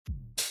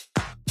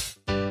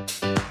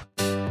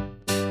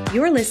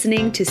You're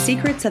listening to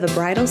Secrets of a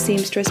Bridal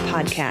Seamstress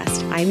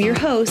podcast. I'm your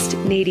host,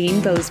 Nadine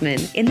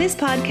Bozeman. In this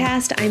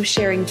podcast, I'm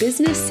sharing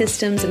business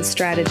systems and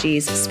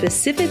strategies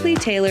specifically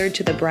tailored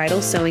to the bridal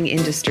sewing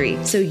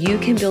industry so you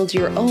can build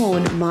your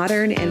own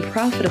modern and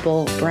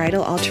profitable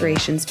bridal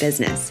alterations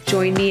business.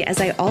 Join me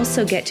as I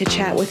also get to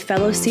chat with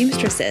fellow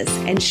seamstresses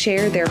and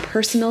share their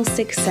personal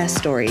success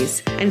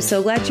stories. I'm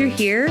so glad you're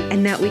here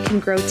and that we can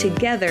grow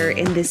together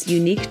in this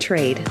unique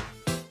trade.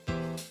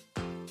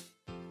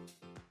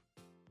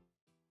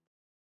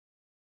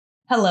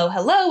 Hello.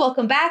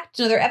 Welcome back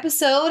to another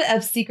episode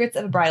of Secrets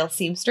of a Bridal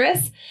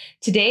Seamstress.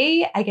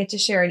 Today, I get to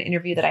share an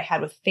interview that I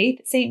had with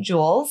Faith St.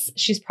 Jules.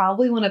 She's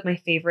probably one of my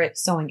favorite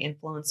sewing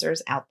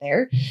influencers out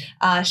there.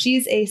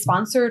 She's a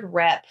sponsored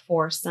rep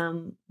for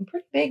some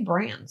pretty big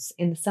brands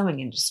in the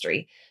sewing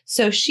industry.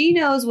 So she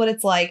knows what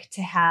it's like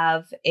to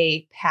have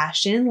a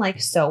passion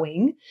like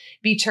sewing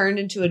be turned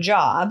into a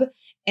job,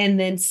 and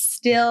then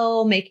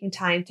still making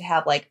time to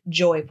have like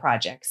joy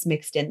projects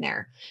mixed in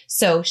there.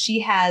 So she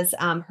has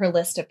her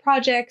list of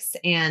projects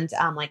and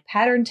like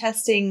pattern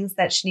testings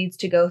that she needs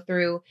to go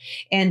through.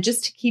 And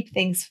just to keep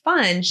things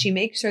fun, she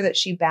makes sure that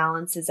she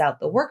balances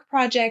out the work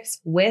projects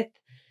with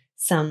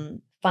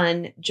some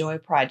fun joy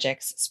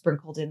projects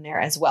sprinkled in there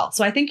as well.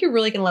 So I think you're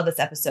really going to love this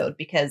episode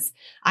because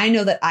I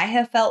know that I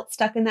have felt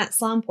stuck in that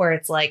slump where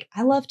it's like,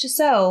 I love to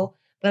sew,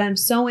 but I'm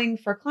sewing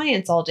for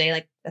clients all day.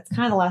 Like that's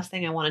kind of the last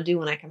thing I want to do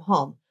when I come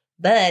home.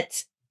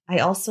 But I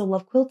also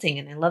love quilting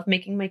and I love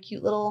making my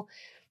cute little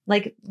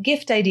like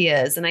gift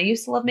ideas. And I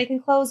used to love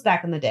making clothes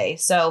back in the day.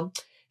 So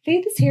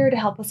Faith is here to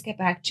help us get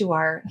back to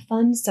our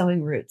fun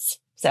sewing roots.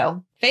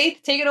 So Faith,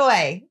 take it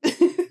away.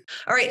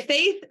 All right,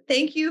 Faith,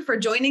 thank you for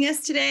joining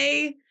us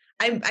today.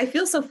 I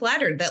feel so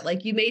flattered that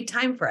like you made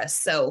time for us.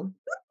 So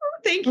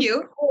thank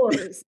you. Of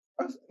course.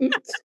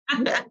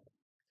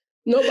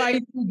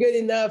 Nobody's good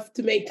enough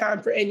to make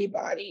time for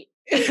anybody.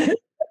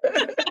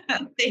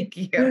 Thank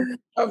you.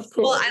 Of course.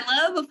 Well,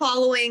 I love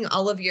following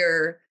all of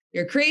your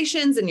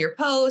creations and your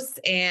posts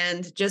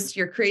and just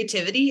your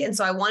creativity. And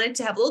so I wanted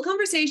to have a little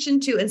conversation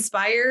to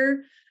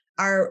inspire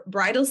our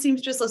bridal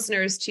seamstress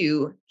listeners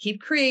to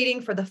keep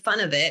creating for the fun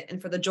of it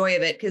and for the joy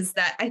of it. Because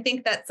I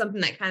think that's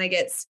something that kind of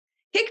gets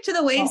kicked to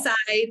the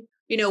wayside,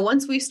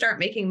 once we start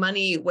making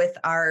money with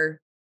our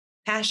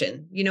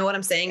passion. You know what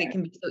I'm saying? It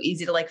can be so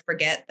easy to like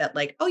forget that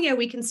like, oh yeah,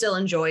 we can still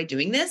enjoy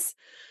doing this.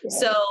 Yeah.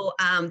 So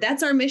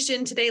that's our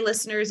mission today,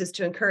 listeners, is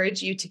to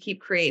encourage you to keep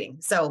creating.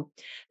 So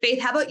Faith,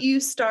 how about you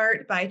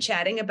start by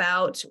chatting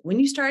about when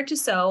you started to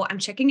sew? I'm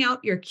checking out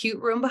your cute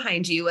room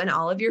behind you and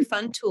all of your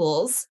fun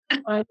tools.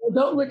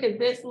 Don't look at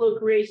this little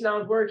creation I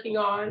was working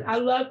on. I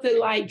love to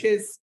like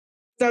just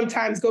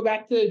sometimes go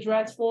back to the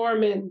dress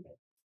form and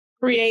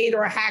create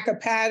or hack a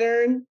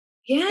pattern.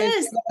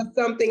 Yes.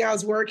 Something I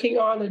was working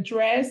on, a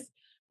dress.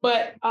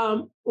 But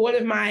one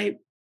of my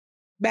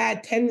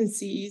bad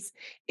tendencies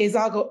is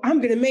I'm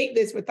going to make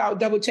this without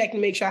double checking to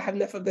make sure I have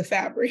enough of the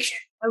fabric.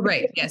 Oh,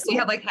 right. Yes. So you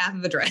have like half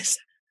of the dress.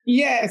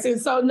 Yes.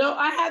 And so, no,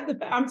 I'm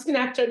just going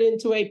to have to turn it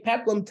into a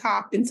peplum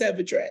top instead of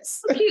a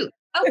dress. Cute.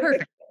 Oh,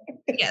 perfect.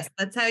 Yes.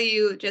 That's how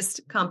you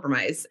just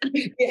compromise.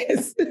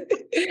 Yes.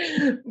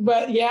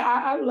 But yeah,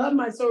 I love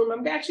my sewing.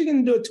 I'm actually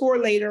going to do a tour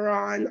later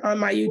on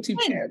my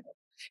YouTube channel.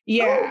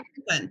 Yeah.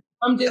 Oh, fun.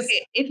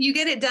 Okay, if you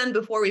get it done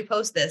before we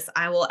post this,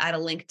 I will add a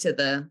link to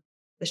the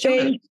show.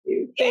 Thank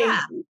you.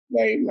 Thank you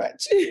very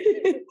much.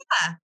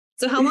 Yeah.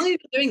 So how long have you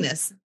been doing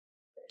this?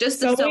 Just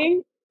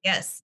sewing?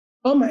 Yes.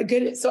 Oh my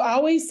goodness. So I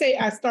always say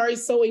I started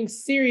sewing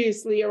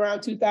seriously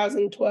around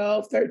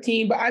 2012,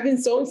 13, but I've been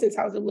sewing since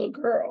I was a little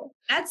girl.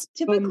 That's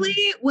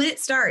typically when it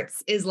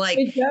starts is like,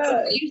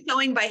 were you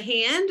sewing by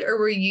hand or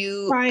were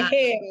you? By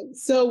hand.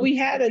 So we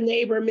had a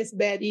neighbor, Miss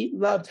Betty,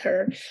 loved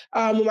her.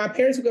 When my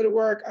parents would go to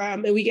work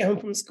and we get home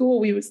from school,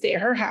 we would stay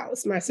at her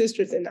house, my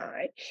sisters and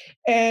I.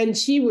 And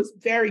she was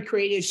very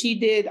creative. She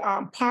did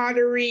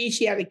pottery.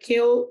 She had a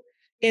kilt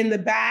in the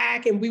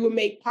back and we would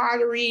make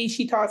pottery.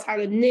 She taught us how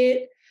to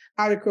knit,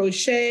 how to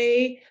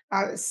crochet,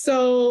 how to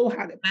sew,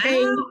 how to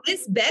paint. Wow,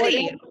 Miss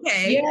Betty.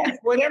 Okay. Yes,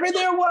 whatever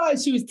there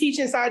was, she was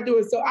teaching us how to do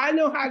it. So I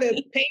know how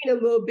to paint a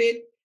little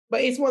bit,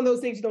 but it's one of those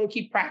things you don't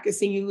keep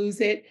practicing, you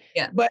lose it.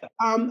 Yeah. But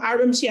I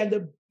remember she had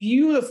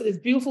this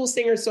beautiful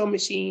Singer sew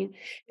machine.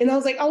 And I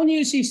was like, oh,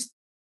 she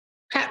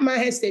tapped my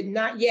head, said,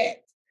 not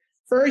yet.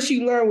 First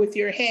you learn with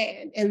your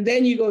hand and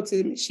then you go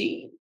to the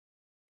machine.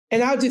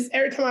 And I'll just,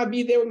 every time I'd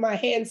be there with my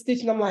hand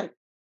stitching, I'm like,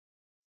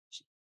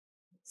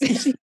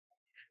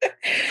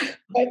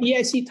 but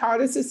yeah, she taught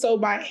us to sew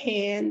by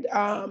hand.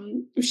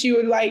 She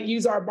would like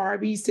use our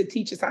Barbies to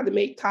teach us how to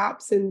make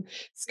tops and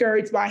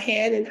skirts by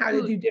hand and how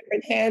to do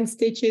different hand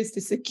stitches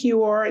to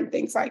secure and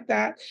things like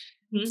that.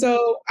 Mm-hmm.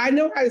 So I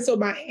know how to sew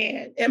by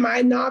hand. Am I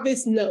a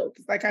novice? No.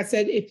 Because like I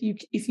said, if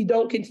you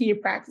don't continue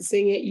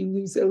practicing it, you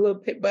lose it a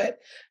little bit, but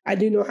I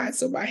do know how to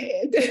sew by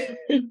hand.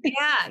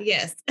 Yeah,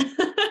 yes.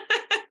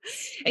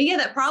 And yeah,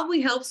 that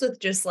probably helps with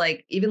just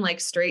like even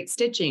like straight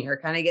stitching or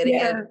kind of getting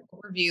an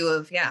overview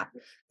of,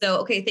 So,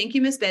 okay. Thank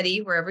you, Miss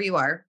Betty, wherever you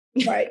are.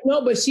 Right.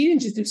 No, but she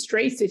didn't just do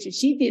straight stitches.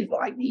 She did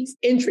like these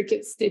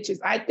intricate stitches.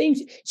 I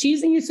think she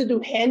used to do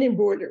hand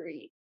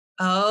embroidery.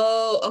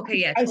 Oh, okay.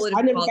 Yeah. Totally.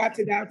 I never got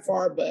to that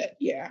far, but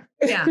yeah.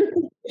 Yeah.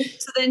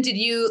 So then did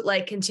you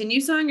like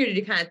continue sewing or did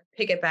you kind of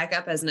pick it back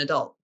up as an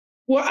adult?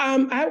 Well,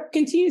 I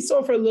continued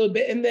sewing for a little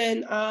bit and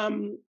then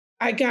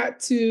I got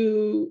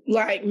to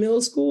like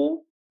middle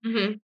school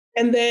Mm-hmm.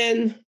 and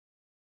then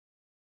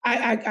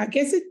I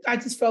guess I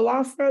just fell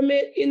off from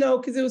it,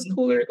 because it was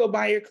cooler to go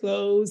buy your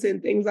clothes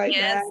and things like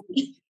Yes.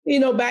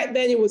 that. Back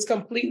then it was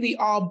completely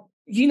all,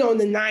 in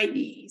the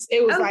 90s.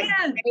 It was like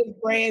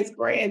brands.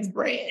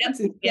 Yep.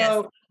 And Yes.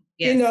 so,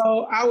 Yes.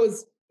 I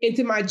was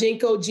into my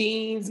Jinko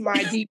jeans,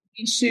 my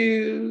DP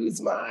shoes,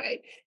 my,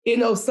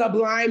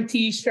 Sublime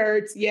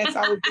t-shirts. Yes,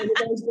 I was one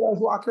of those girls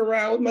walking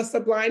around with my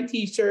Sublime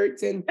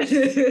t-shirts and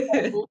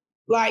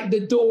like the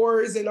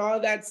Doors and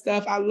all that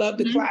stuff. I love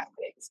the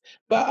classics.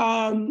 But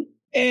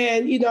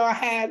and I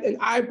had an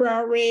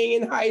eyebrow ring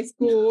in high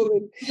school.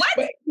 And, What?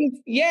 but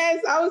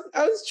yes, I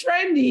was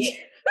trendy.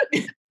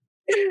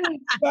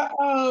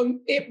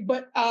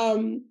 but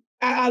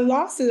I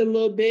lost it a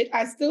little bit.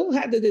 I still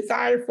had the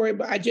desire for it,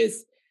 but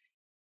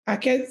I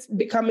kept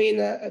becoming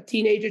a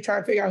teenager,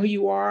 trying to figure out who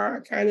you are. I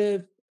kind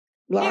of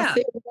lost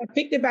it. I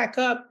picked it back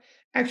up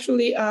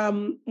actually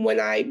when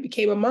I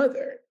became a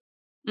mother.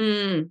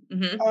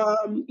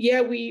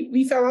 Mm-hmm.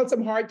 We fell on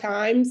some hard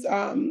times,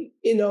 when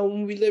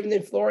we lived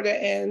in Florida,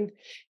 and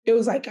it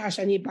was like, gosh,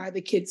 I need to buy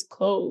the kids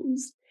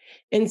clothes.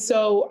 And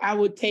so I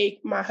would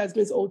take my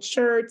husband's old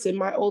shirts and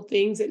my old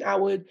things, and I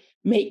would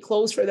make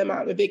clothes for them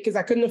out of it because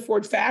I couldn't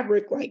afford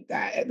fabric like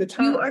that at the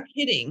time. You are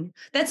kidding.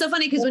 That's so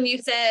funny because when you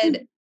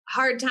said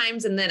hard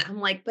times, and then I'm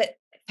like, but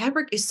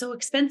fabric is so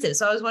expensive.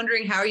 So I was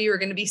wondering how you were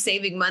going to be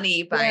saving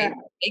money by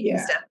making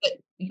stuff. But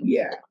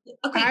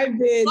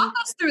okay, walk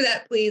us through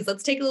that, please.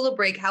 Let's take a little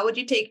break. How would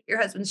you take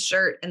your husband's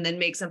shirt and then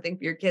make something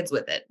for your kids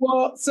with it?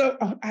 Well, so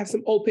I have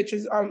some old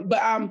pictures.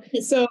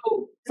 So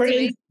for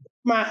instance,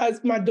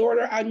 my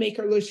daughter, I'd make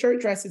her little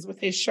shirt dresses with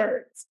his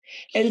shirts,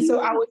 and so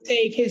I would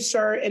take his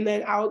shirt and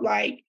then I would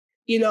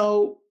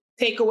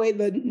take away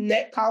the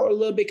neck collar a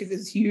little bit because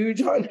it's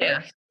huge on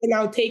her, and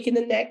I would take in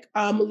the neck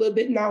a little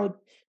bit, and I would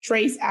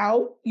trace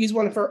out, use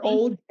one of her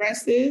old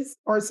dresses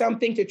or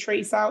something to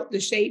trace out the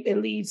shape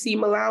and leave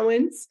seam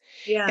allowance.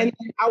 Yeah. And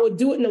I would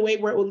do it in a way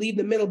where it would leave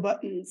the middle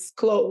buttons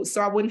closed. So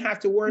I wouldn't have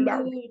to worry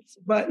about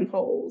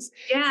buttonholes.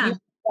 Yeah.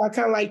 I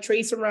kind of like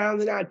trace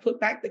around and I'd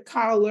put back the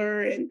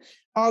collar and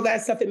all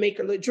that stuff and make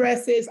her little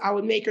dresses. I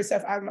would make her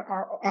stuff out of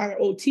our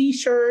old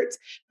t-shirts.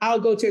 I'll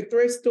go to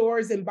thrift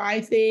stores and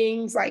buy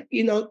things like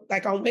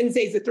on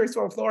Wednesdays, the thrift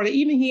store in Florida,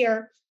 even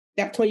here,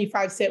 they have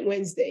 25-cent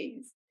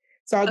Wednesdays.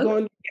 So I'll go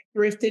and get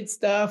thrifted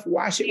stuff,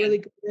 wash it really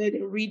good,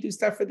 and redo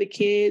stuff for the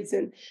kids.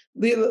 And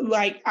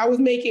like I was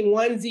making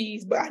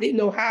onesies, but I didn't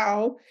know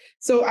how.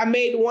 So I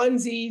made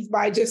onesies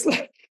by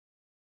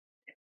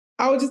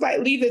I would just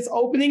leave this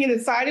opening in the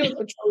side. It was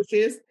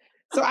atrocious.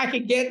 So I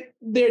could get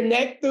their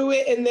neck through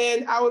it. And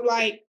then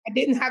I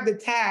didn't have the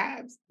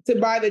tabs to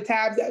buy the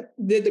tabs that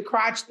did the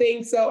crotch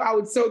thing. So I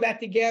would sew that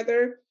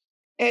together.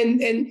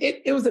 And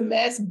it was a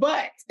mess,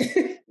 but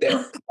they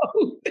were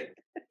close.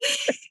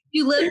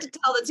 You live to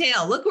tell the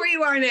tale. Look where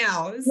you are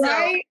now. So.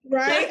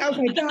 Right. I was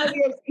like, God, I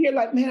was here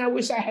like, man, I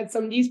wish I had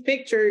some of these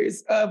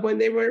pictures of when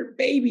they were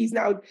babies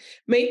now.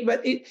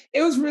 But it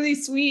was really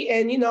sweet.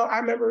 And, I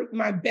remember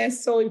my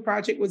best sewing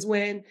project was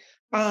when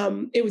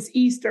it was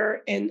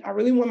Easter and I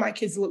really want my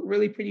kids to look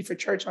really pretty for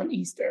church on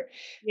Easter.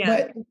 Yeah.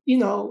 But,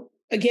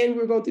 again, we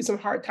were going through some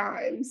hard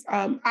times.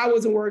 I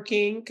wasn't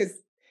working because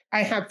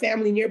I have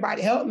family nearby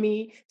to help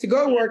me to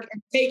go to work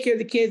and take care of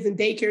the kids, and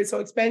daycare is so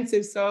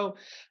expensive. So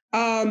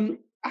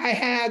I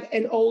had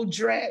an old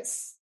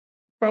dress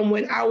from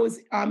when I was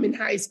in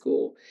high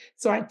school.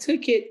 So I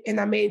took it and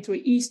I made it into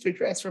an Easter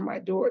dress for my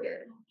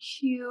daughter.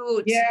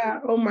 Cute. Yeah.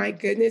 Oh my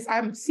goodness.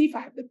 I'm see if I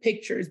have the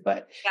pictures,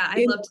 but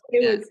I loved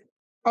it. Was,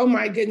 oh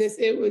my goodness.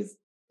 It was,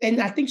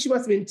 and I think she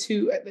must have been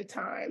 2 at the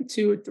time,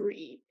 2 or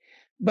 3.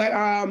 But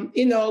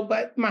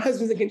but my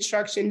husband's in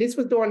construction. This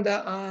was during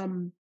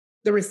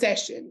the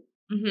recession.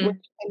 Mm-hmm. When I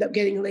ended up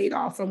getting laid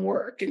off from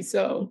work. And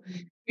so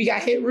we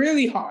got hit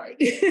really hard.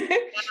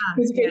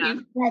 Because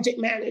project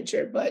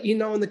manager, but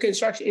in the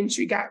construction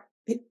industry got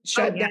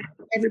shut down.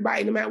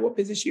 Everybody, no matter what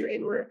position you're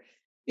in, were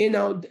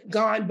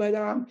gone.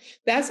 But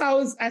that's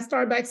how I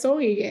started back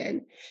sewing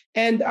again.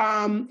 And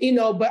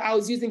but I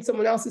was using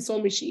someone else's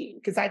sewing machine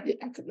because I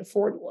couldn't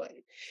afford one.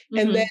 Mm-hmm.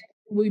 And then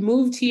we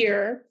moved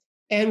here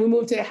and we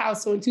moved to the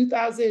house. So in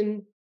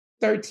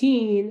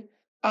 2013,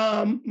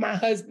 my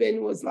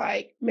husband was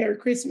like, Merry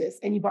Christmas.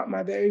 And he bought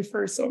my very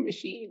first sewing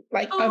machine,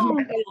 of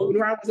my own,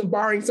 where I wasn't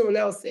borrowing someone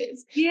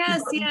else's.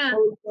 Yes,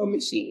 sewing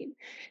machine.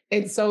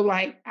 And so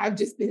I've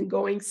just been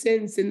going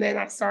since. And then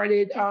I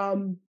started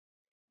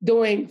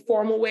doing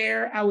formal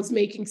wear. I was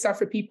making stuff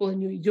for people in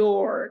New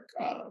York,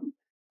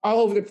 all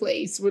over the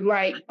place with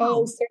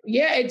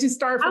it just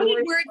started. How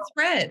did word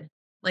spread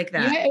like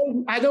that? Yeah,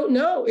 I don't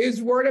know. It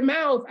was word of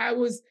mouth.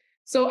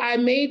 So I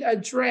made a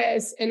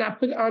dress and I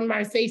put it on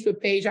my Facebook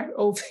page. I have an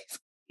old Facebook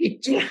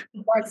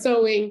by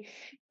sewing.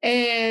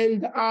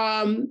 And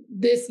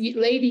this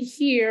lady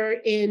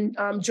here in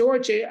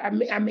Georgia,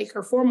 I make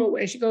her formal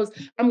wear. She goes,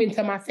 I'm going to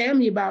tell my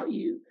family about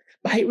you.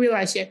 But I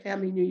realized she had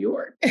family in New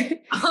York.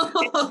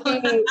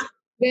 So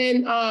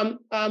then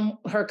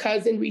her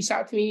cousin reached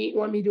out to me,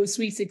 wanted me to do a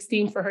sweet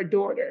 16 for her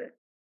daughter.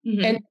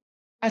 Mm-hmm. And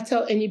I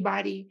tell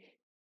anybody,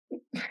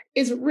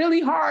 it's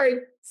really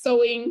hard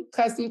sewing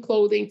custom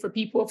clothing for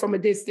people from a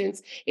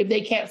distance if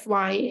they can't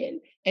fly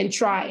in and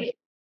try it.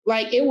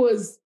 Like it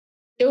was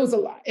a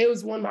lot. It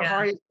was one of my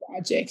hardest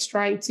projects,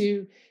 trying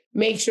to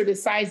make sure the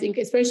sizing,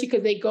 especially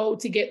because they go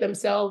to get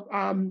themselves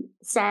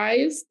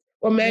sized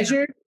or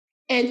measured,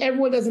 and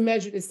everyone doesn't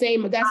measure the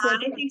same. But that's one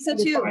thing I think so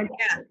too.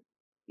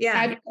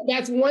 Yeah.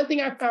 That's one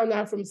thing I found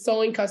out from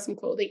sewing custom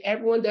clothing.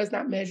 Everyone does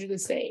not measure the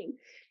same.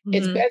 Mm-hmm.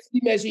 It's best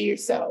you measure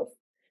yourself.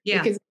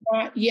 Yeah. Because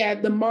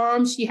the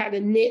mom, she had a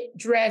knit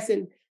dress,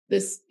 and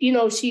this,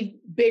 she's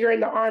bigger in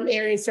the arm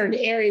area in certain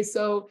areas.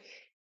 So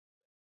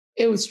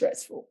it was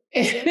stressful.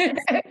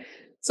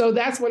 So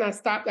that's when I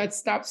stopped. I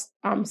stopped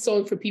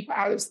sewing for people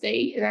out of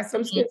state, and I'm just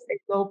going to stay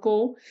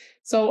local.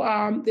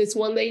 So this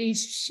one lady,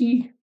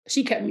 she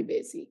kept me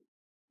busy.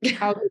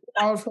 All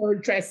of her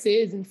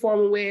dresses and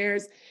formal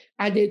wears.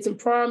 I did some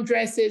prom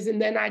dresses, and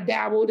then I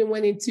dabbled and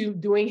went into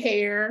doing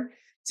hair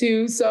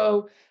too.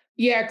 So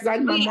yeah, because I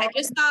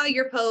just saw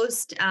your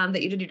post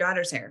that you did your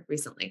daughter's hair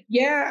recently.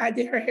 Yeah, I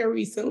did her hair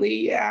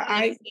recently. Yeah,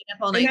 I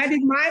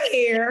did my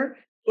hair.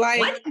 Like,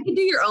 what? You can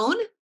do your own?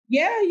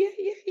 Yeah.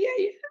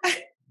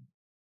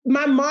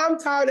 My mom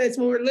taught us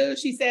when we were little.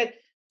 She said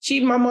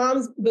my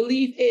mom's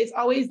belief is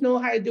always know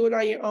how to do it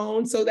on your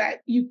own, so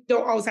that you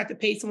don't always have to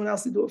pay someone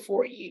else to do it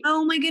for you.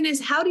 Oh my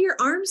goodness! How do your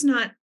arms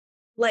not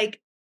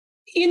like?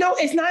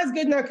 It's not as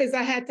good now because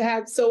I had to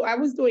have. So I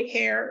was doing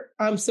hair.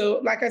 So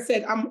like I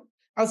said, I'm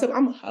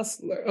a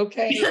hustler.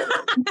 Okay,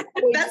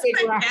 that's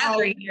figure out how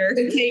right here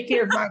to take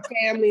care of my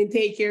family and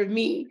take care of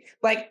me.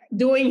 Like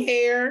doing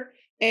hair,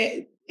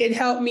 and it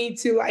helped me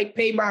to like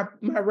pay my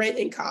rent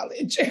in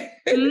college.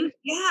 Mm-hmm.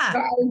 Yeah, so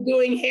I was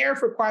doing hair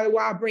for quite a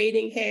while,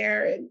 braiding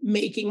hair and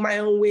making my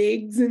own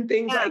wigs and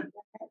things like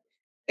that.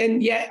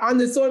 And on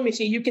the sewing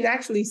machine, you can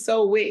actually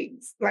sew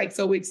wigs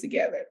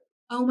together.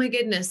 Oh my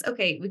goodness.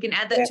 Okay. We can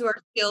add that to our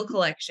skill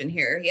collection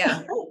here.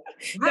 Yeah.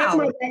 That's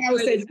my thing. I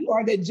would say you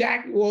are the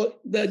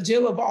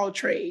Jill of all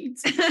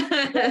trades. So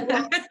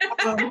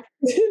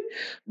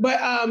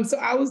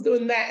I was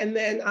doing that. And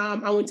then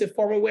I went to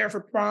formal wear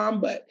for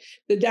prom, but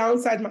the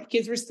downside, my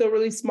kids were still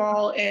really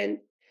small, and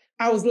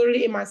I was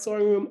literally in my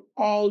sewing room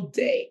all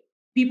day.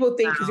 People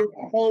think because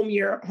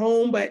you're at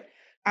home, but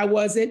I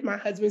wasn't. My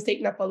husband's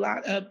taking up a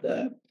lot of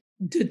the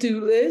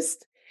to-do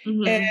list.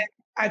 Mm-hmm. And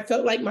I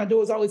felt like my door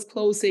was always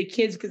closed to the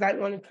kids because I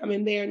didn't want to come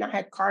in there, and I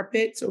had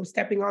carpets or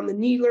stepping on the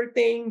needler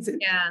things.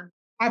 And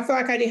I felt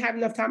like I didn't have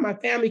enough time with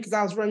my family because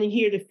I was running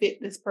here to fit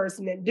this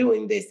person and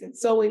doing this and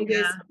sewing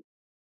this,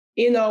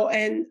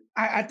 and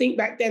I think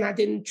back then I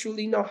didn't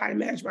truly know how to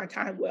manage my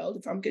time well,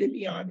 if I'm going to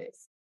be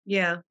honest.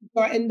 Yeah.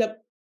 So I ended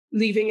up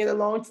leaving it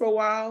alone for a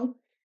while,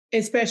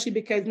 especially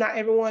because not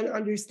everyone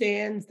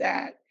understands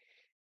that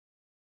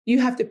you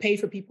have to pay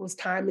for people's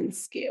time and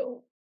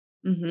skill.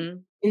 Mm-hmm.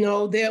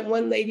 That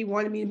one lady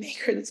wanted me to make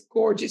her this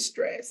gorgeous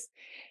dress.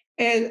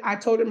 And I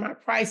told her my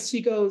price.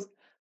 She goes,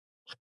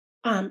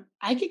 I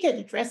could get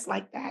a dress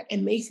like that at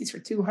Macy's for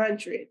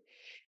 $200.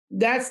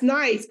 That's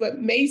nice, but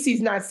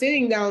Macy's not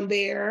sitting down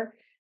there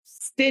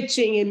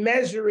stitching and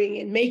measuring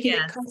and making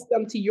it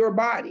custom to your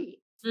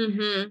body.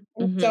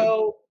 Mm-hmm. Mm-hmm.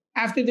 So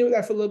after doing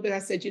that for a little bit, I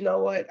said, you know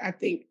what? I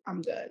think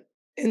I'm done.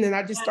 And then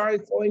I just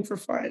started sewing for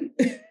fun.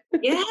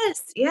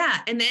 Yes. Yeah.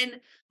 And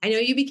then I know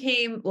you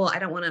became, I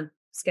don't want to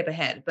skip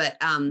ahead, but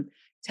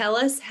tell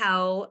us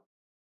how,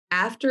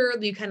 after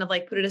you kind of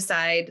like put it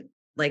aside,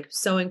 like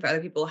sewing for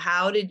other people,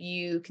 how did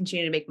you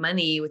continue to make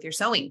money with your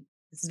sewing?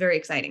 This is very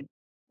exciting.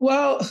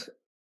 Well,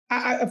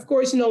 I of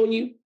course, when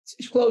you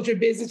close your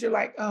business, you're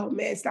like, oh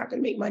man, it's not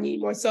going to make money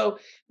anymore. So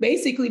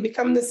basically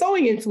become the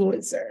sewing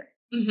influencer.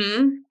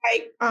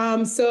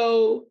 Mm-hmm.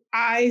 So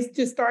I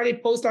just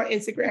started post on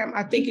Instagram.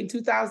 I think in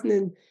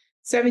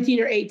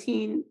 2017 or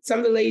 18, some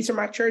of the ladies from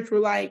my church were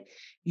like,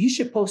 you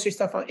should post your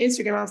stuff on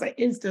Instagram. I was like,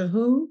 Insta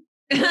who?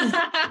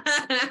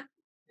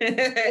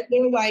 They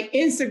were like,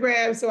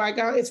 Instagram. So I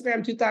got on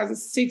Instagram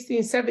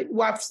 2016, 17.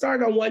 Well, I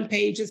started on one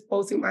page just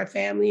posting my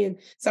family and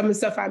some of the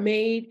stuff I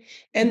made.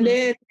 And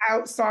then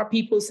I saw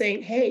people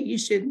saying, hey, you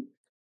should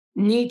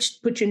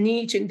put your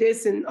niche and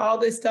this and all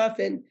this stuff.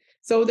 And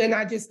so then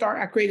I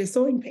created a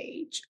sewing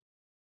page.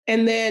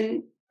 And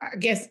then I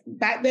guess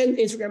back then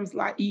Instagram was a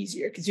lot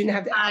easier because you didn't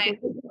have the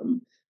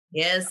algorithm.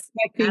 Yes,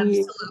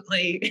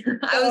 absolutely.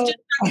 I was just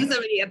talking to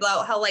somebody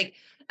about how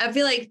I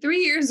feel like 3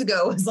 years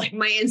ago was like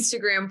my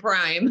Instagram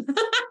prime.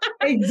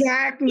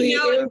 Exactly.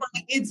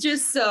 It's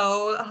just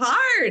so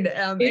hard.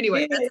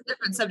 Anyway, that's a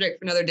different subject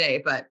for another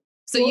day. But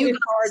so it's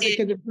hard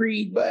because of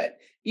greed, but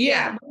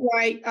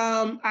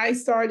I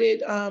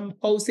started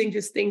posting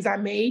just things I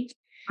make,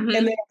 and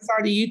then I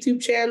started a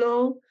YouTube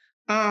channel.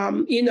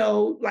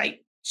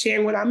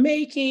 sharing what I'm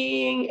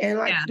making and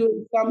like Yeah.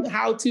 doing some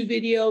how-to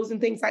videos and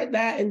things like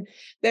that. And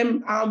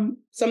then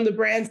some of the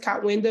brands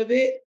caught wind of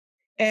it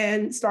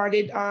and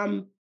started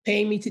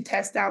paying me to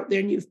test out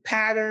their new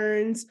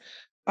patterns.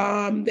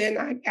 Then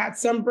I got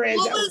some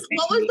brands that were What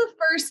paying was me. the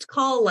first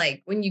call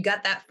like when you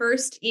got that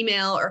first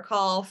email or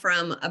call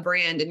from a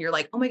brand and you're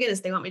like, oh my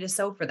goodness, they want me to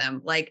sew for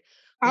them? Like,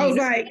 were I you was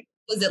like,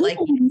 was it who, like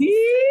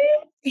me?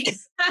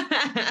 yes?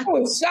 I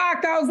was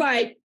shocked. I was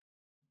like,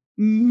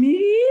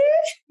 me?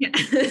 Yeah.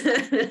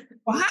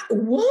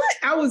 What?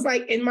 I was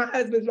like, and my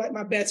husband's like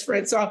my best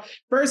friend. So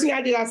first thing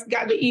I did, I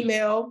got the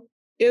email.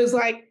 It was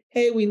like,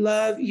 hey, we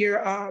love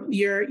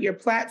your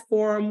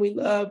platform. We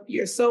love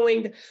your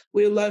sewing.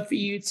 We would love for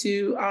you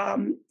to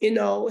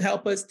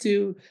help us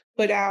to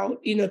put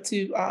out,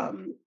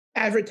 to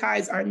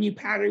advertise our new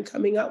pattern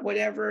coming up,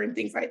 whatever, and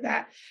things like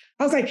that.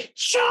 I was like,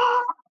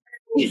 sure.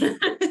 Guess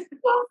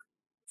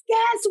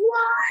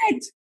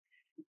what?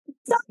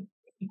 Somebody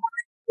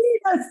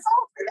sew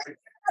for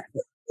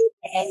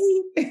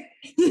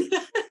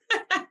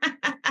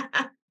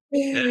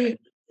And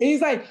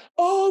he's like,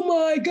 "Oh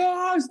my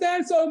gosh,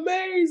 that's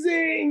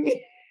amazing!"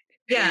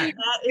 Yeah,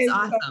 that is And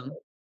awesome.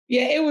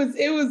 yeah, it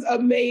was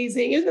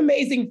amazing. It was an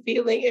amazing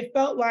feeling. It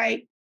felt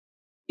like,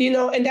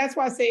 and that's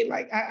why I say,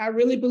 like, I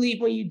really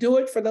believe when you do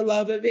it for the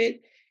love of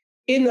it,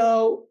 you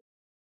know,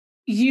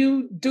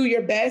 you do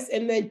your best,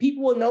 and then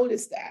people will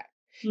notice that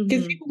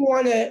because Mhm. people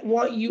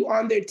want you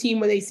on their team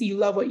when they see you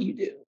love what you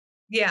do.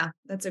 Yeah,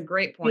 that's a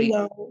great You point.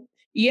 know,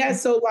 yeah.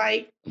 So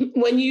like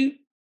when you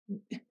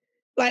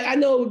like I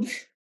know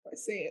I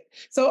say it.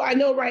 So I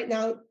know right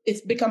now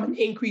it's become an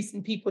increase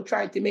in people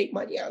trying to make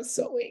money out of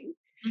sewing.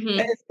 And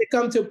Mhm. it's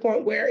become to a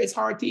point where it's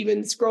hard to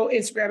even scroll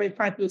Instagram and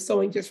find people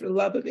sewing just for the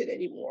love of it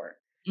anymore.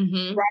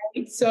 Mhm.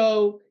 Right.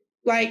 So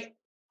like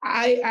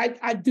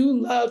I do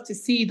love to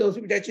see those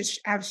people that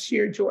just have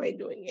sheer joy in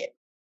doing it.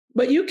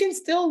 But you can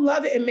still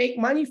love it and make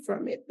money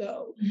from it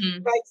though.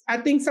 Mhm. Like I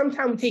think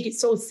sometimes we take it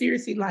so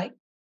seriously, like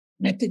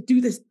I have to do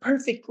this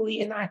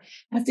perfectly and I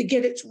have to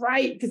get it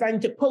right because I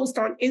need to post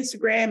on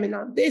Instagram and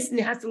on this and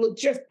it has to look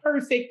just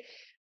perfect.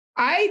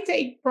 I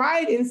take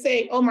pride in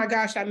saying, oh my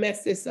gosh, I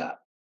messed this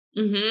up.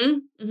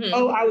 Mhm. Oh,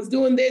 Mhm. I was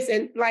doing this.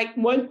 And like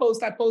one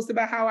post I posted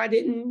about how I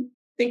didn't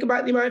think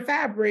about the amount of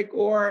fabric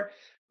or,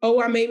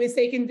 oh, I made a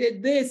mistake and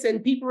did this.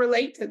 And people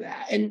relate to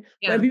that. And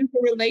when Yeah.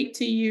 people relate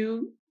to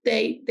you,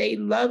 they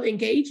love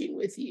engaging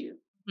with you.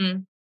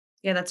 Mhm.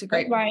 Yeah, that's a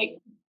But great like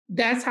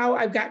that's how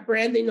I've got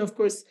branding. Of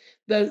course,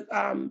 the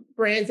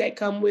brands that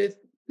come with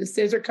the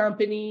scissor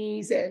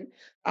companies, and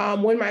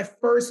one of my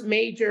first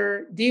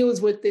major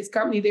deals with this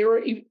company, they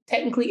were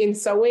technically in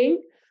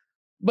sewing,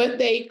 but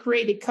they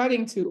created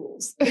cutting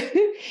tools, and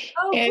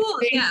Oh, cool.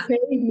 they Yeah.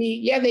 paid me.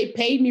 Yeah, they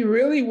paid me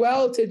really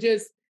well to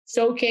just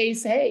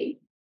showcase. Hey,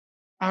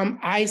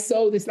 I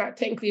sew. This not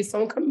technically a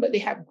sewing company, but they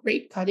have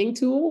great cutting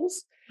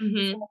tools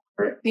Mhm.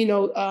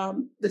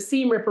 the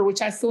seam ripper,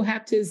 which I still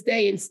have to this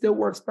day and still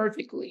works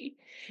perfectly.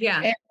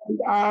 Yeah.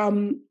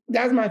 And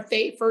that was my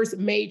first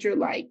major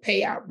like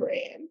payout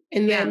brand.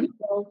 And Yeah. then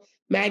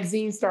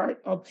magazines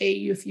start, I'll pay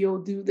you if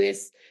you'll do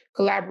this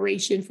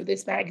collaboration for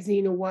this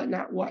magazine or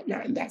whatnot,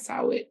 whatnot. And that's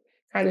how it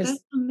kind of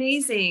That's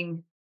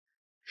amazing.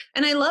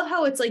 And I love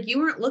how it's like you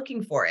weren't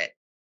looking for it.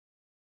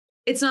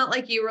 It's not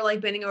like you were like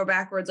bending over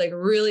backwards, like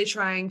really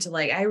trying to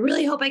like, I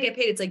really hope I get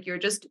paid. It's like you're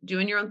just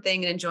doing your own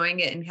thing and enjoying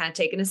it and kind of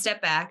taking a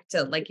step back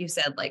to, like you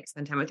said, like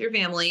spend time with your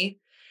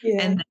family.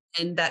 yeah.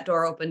 And that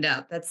door opened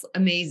up. That's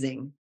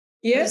amazing.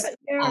 That Yeah, is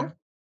yeah. cool.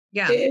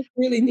 Yeah. It's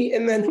really neat.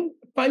 And then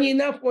funny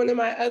enough, one of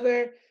my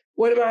other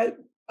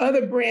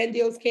brand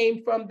deals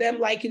came from them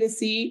liking to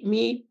see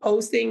me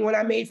posting what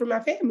I made for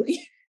my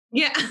family.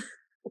 Yeah.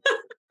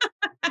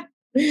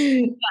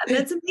 Yeah,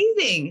 that's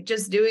amazing.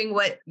 Just doing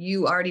what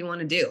you already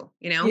want to do,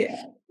 you know?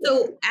 Yeah, yeah.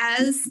 So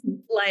as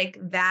like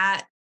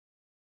that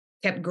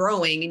kept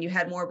growing and you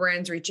had more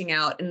brands reaching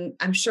out, and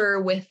I'm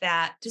sure with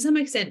that to some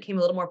extent came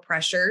a little more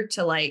pressure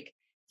to like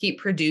keep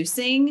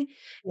producing.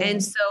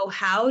 And Yeah. so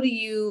how do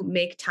you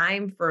make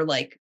time for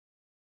like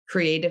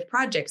creative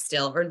projects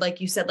still, or like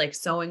you said, like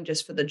sewing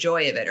just for the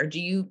joy of it, or do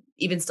you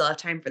even still have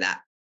time for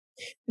that?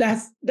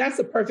 That's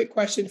a perfect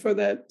question for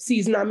the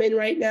season I'm in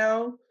right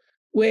now,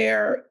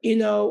 where,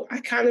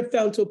 I kind of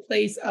fell to a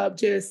place of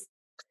just,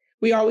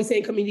 we always say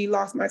in community,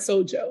 lost my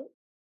sojo.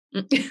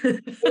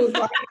 It was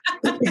like,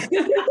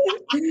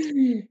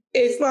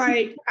 it's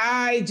like,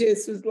 I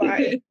just was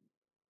like,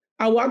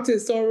 I walked to the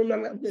sewing room,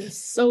 I'm like, I'm gonna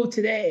sew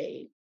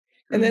today.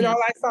 And then Mhm,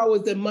 all I saw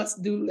was the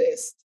must do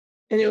list.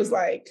 And it was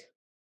like,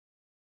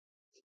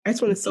 I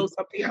just want to mhm. sew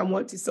something I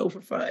want to sew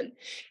for fun,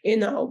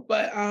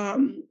 but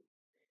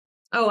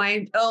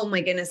Oh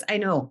my goodness. I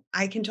know.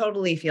 I can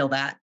totally feel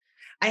that.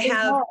 I it's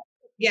have, hard.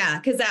 yeah,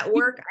 because at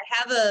work I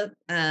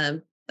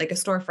have like a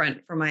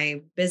storefront for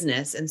my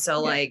business. And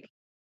so Yeah, like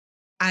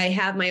I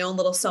have my own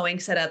little sewing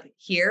setup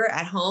here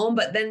at home,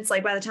 but then it's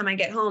like by the time I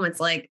get home, it's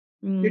like,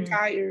 you're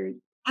tired.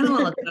 I don't want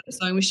to look at a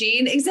sewing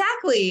machine.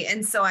 Exactly.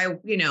 And so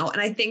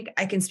and I think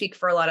I can speak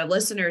for a lot of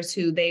listeners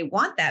who they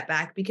want that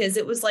back because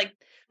it was like,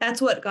 that's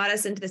what got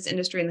us into this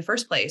industry in the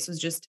first place was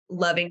just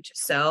loving to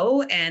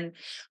sew. And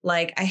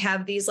like, I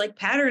have these like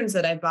patterns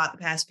that I've bought the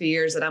past few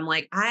years that I'm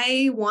like,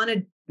 I want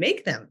to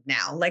make them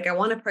now. Like I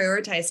want to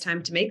prioritize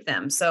time to make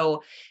them.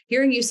 So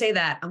hearing you say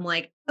that, I'm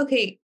like,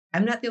 okay,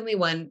 I'm not the only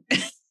one.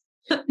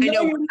 I No,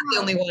 know we're you're not the not.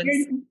 only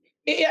ones.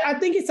 I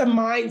think it's a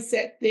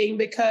mindset thing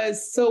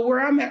because so where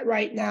I'm at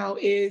right now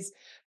is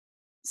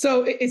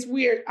so it's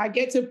weird. I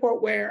get to a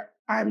point where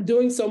I'm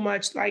doing so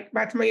much, like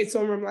by the time I get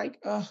home, I'm like,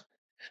 oh,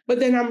 but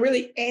then I'm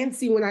really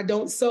antsy when I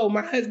don't sew.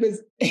 My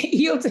husband's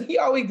he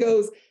always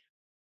goes,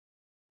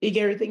 "You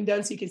get everything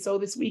done so you can sew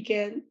this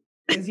weekend."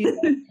 Because you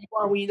know you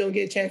are when you don't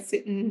get a chance to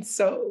sit and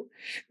sew.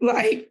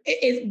 Like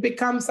it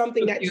becomes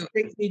something So that cute. just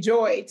brings me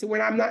joy. To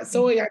when I'm not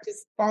sewing, I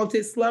just fall into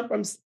a slump.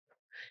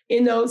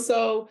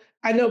 So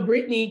I know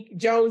Brittany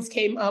Jones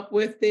came up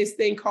with this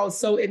thing called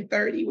Sew in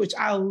 30, which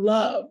I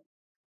love.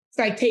 It's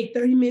like take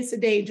 30 minutes a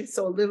day and just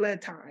sew a little at a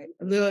time,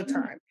 a little at a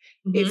time.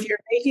 Mm-hmm. If you're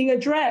making a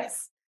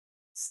dress,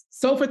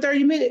 sew for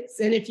 30 minutes.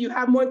 And if you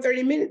have more than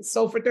 30 minutes,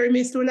 sew for 30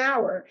 minutes to an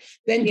hour.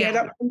 Then Yeah. get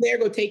up from there,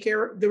 go take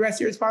care of the rest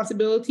of your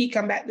responsibility,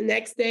 come back the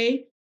next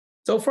day.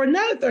 So for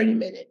another 30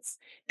 minutes.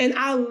 And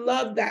I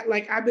love that.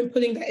 Like I've been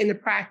putting that into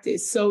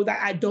practice so that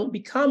I don't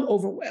become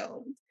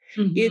overwhelmed,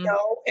 Mm-hmm.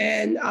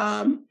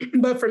 and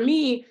but for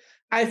me,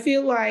 I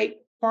feel like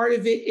part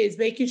of it is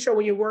making sure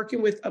when you're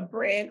working with a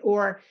brand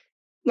or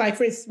like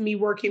for instance, me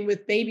working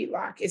with Baby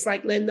Lock, it's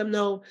like letting them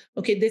know,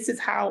 okay, this is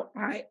how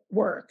I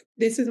work.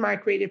 This is my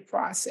creative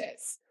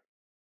process.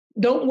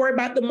 Don't worry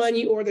about the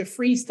money or the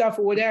free stuff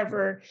or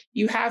whatever.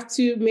 You have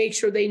to make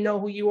sure they know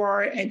who you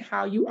are and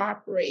how you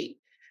operate.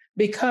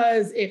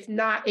 Because if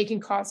not, it can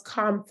cause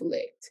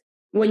conflict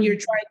when you're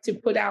trying to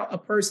put out a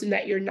person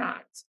that you're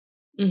not.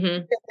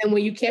 Mm-hmm. And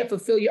when you can't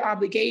fulfill your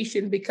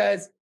obligation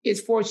because it's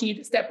forcing you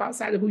to step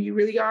outside of who you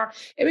really are,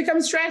 it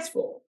becomes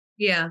stressful.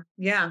 Yeah.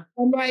 Yeah.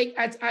 I'm like,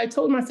 I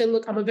told him, I said,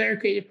 look, I'm a very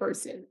creative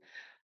person.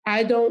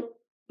 I don't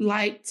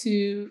like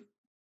to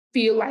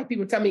feel like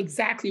people tell me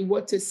exactly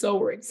what to sew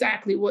or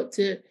exactly what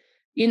to,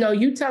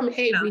 you tell me,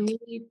 hey, Yeah. we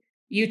need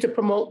you to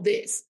promote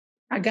this.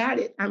 I got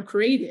it. I'm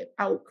creative.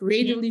 I'll Mhm.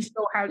 creatively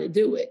show how to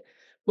do it.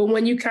 But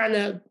when you kind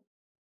of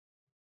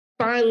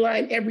fine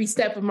line every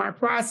step of my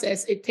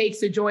process, it takes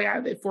the joy out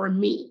of it for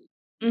me.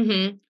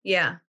 Mhm.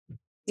 Yeah.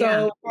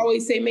 Yeah. So I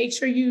always say, make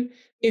sure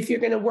if you're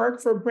going to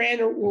work for a brand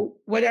or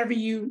whatever,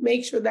 you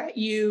make sure that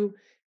you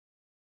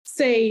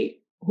say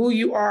who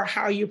you are,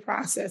 how your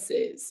process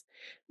is,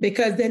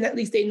 because then at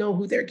least they know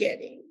who they're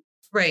getting.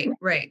 Right.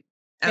 Right.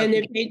 And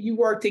if Okay. you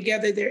work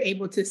together, they're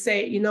able to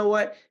say, you know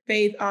what,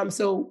 Faith,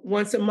 so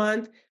once a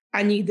month,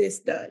 I need this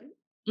done.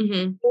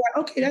 Mhm. Or,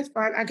 okay, that's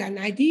fine. I got an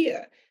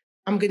idea.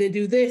 I'm going to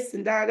do this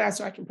and that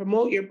so I can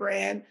promote your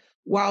brand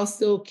while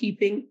still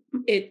keeping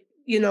it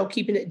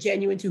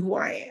genuine to who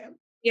I am,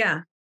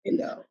 Yeah. you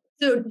know.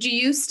 So do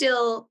you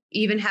still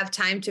even have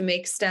time to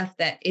make stuff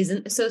that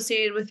isn't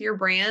associated with your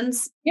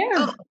brands? Yeah.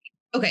 Oh,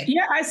 okay.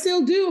 Yeah, I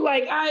still do.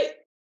 Like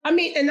I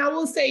mean, and I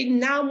will say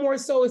now more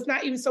so, it's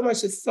not even so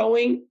much the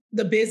sewing,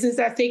 the business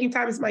that's taking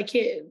time, it's my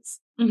kids.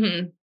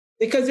 Mhm.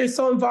 Because they're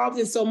so involved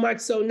in so much.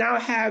 So now I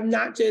have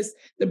not just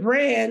the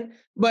brand,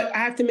 but I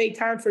have to make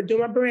time for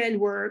doing my brand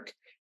work,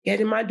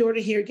 getting my daughter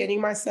here,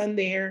 getting my son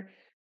there,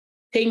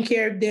 taking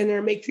care of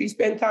dinner, make sure you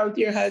spend time with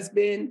your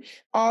husband,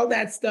 all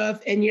that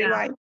stuff. And you're Yeah.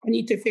 like, I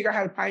need to figure out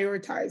how to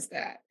prioritize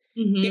that.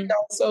 Mhm.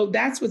 So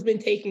that's what's been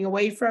taking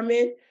away from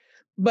it.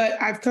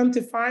 But I've come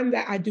to find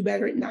that I do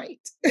better at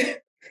night.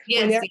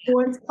 When Yes. Yeah.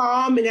 everyone's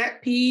calm and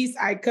at peace,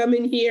 I come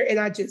in here and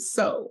I just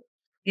sew.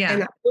 And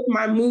Yeah. I put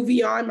my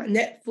movie on, my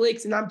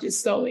Netflix, and I'm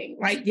just sewing.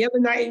 Like the other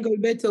night, I didn't go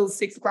to bed till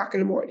 6 o'clock in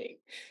the morning,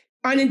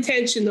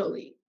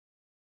 unintentionally.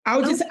 I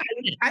was Oh just,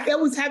 I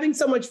was having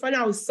so much fun.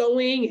 I was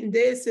sewing and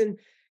this. And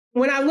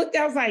when I looked,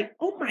 I was like,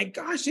 oh my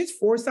gosh, it's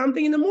 4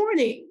 something in the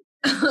morning.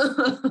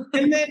 my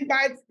And then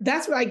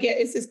that's what I get.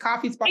 It's this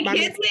coffee spot by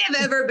kids me. may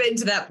have ever been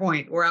to that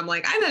point where I'm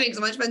like, I'm having so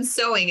much fun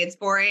sewing. It's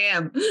 4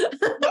 a.m.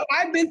 Well,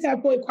 I've been to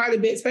that point quite a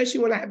bit, especially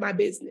when I had my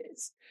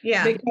business,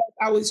 Yeah. because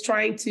I was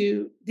trying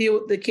to deal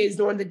with the kids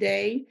during the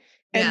day.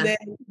 And Yeah.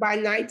 then by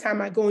nighttime,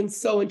 I go and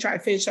sew and try to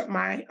finish up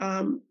my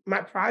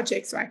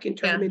project so I can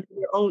turn Yeah. them into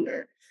their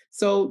owner.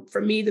 So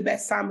for me, the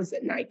best time was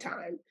at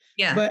nighttime.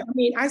 Yeah. But I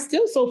mean, I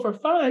still sew for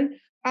fun.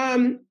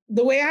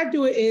 The way I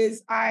do it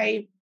is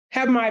I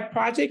have my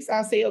projects.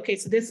 I'll say, okay,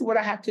 so this is what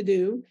I have to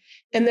do.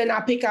 And then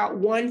I pick out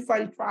one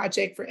fun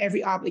project for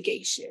every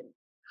obligation.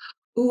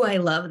 Ooh, I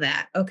love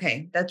that.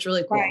 Okay. That's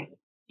really Right. cool.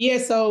 Yeah.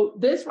 So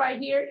this right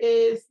here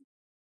is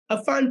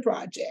a fun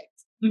project.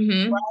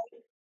 Mhm.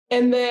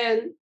 And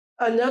then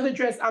another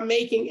dress I'm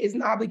making is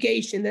an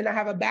obligation. Then I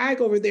have a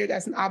bag over there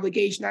that's an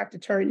obligation I have to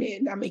turn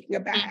in. I'm making a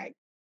bag.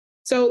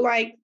 So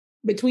like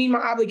between my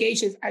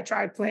obligations, I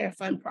try to plan a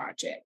fun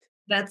project.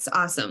 That's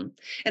awesome.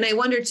 And I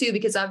wonder too,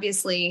 because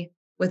obviously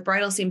with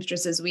bridal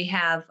seamstresses, we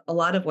have a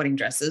lot of wedding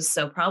dresses,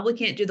 so probably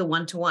can't do the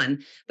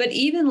one-to-one. But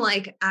even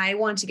like I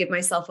want to give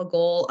myself a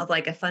goal of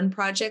like a fun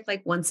project,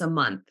 like once a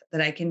month that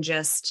I can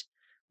just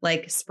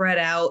like spread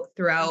out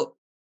throughout,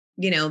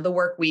 the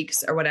work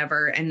weeks or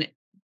whatever. And,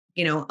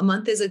 a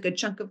month is a good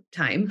chunk of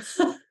time.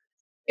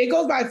 It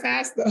goes by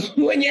fast though.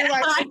 When you're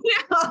like, I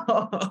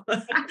know.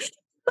 But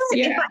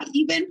if yeah, I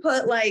even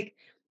put like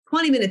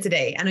 20 minutes a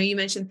day, I know you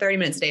mentioned 30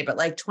 minutes a day, but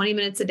like 20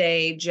 minutes a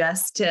day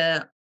just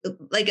to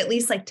like at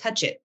least like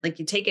touch it. Like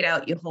you take it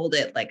out, you hold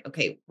it, like,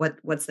 okay,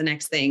 what's the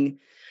next thing?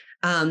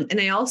 And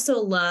I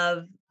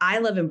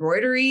love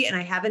embroidery, and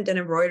I haven't done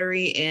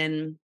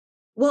embroidery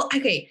well,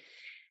 okay.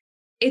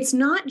 It's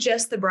not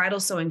just the bridal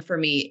sewing for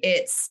me.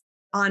 It's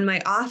on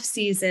my off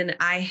season,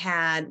 I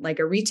had like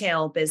a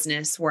retail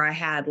business where I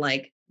had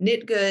like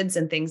knit goods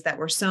and things that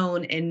were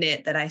sewn and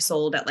knit that I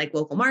sold at like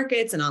local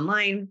markets and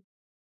online.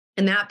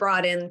 And that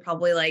brought in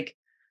probably like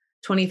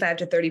 25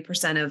 to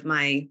 30% of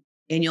my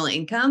annual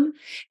income.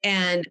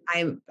 And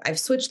I've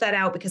switched that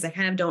out because I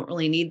kind of don't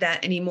really need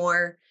that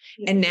anymore.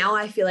 And now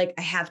I feel like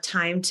I have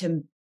time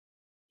to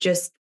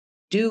just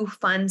do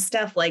fun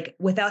stuff like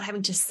without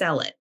having to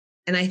sell it.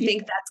 And I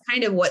think that's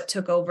kind of what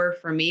took over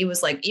for me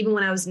was like, even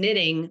when I was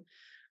knitting,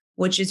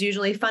 which is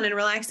usually fun and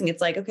relaxing,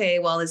 it's like, okay,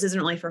 well, this isn't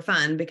really for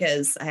fun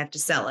because I have to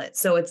sell it.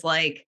 So it's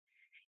like,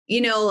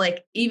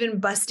 like even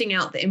busting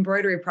out the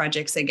embroidery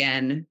projects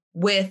again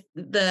with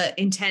the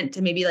intent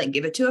to maybe like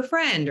give it to a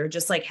friend or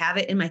just like have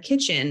it in my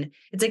kitchen.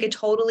 It's like a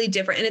totally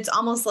different, and it's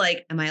almost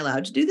like, am I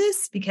allowed to do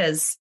this?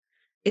 Because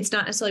it's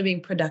not necessarily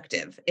being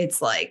productive.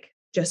 It's like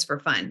just for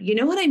fun. You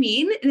know what I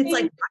mean? And it's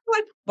like,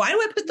 why do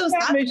I put those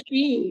not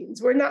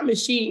machines? We're not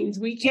machines.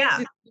 We can't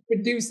just be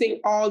producing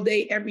all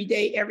day,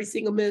 every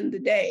single minute of the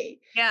day.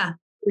 Yeah.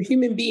 We're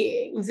human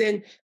beings.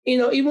 And,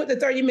 even with the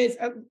 30 minutes,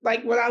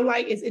 like what I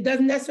like is it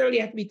doesn't necessarily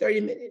have to be 30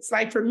 minutes.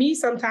 Like for me,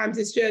 sometimes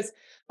it's just,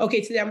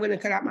 okay, today I'm going to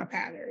cut out my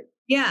pattern.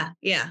 Yeah.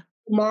 Yeah.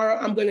 Tomorrow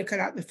I'm going to cut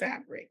out the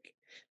fabric.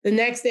 The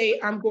next day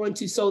I'm going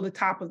to sew the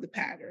top of the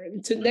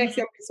pattern. To next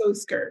day I'm going to sew the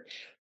skirt.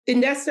 And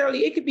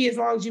necessarily it could be as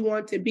long as you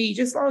want to be,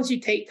 just as long as you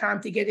take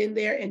time to get in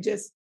there and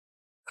just,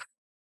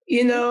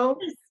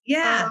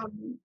 Yeah.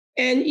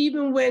 And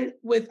even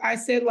I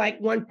said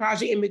like one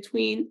project in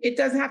between, it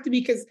doesn't have to be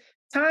because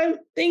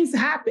things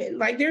happen.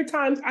 Like there are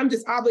times I'm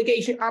just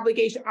obligation.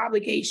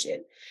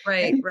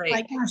 Right. And right.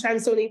 like, gosh, I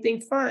haven't done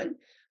anything fun.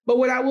 But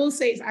what I will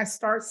say is I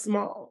start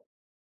small.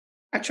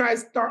 I try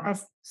to start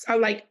off.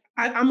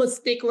 I'm a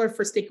stickler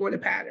for sticking with a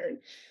pattern.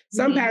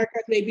 Some pattern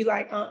may be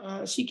like,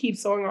 she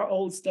keeps sewing our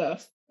old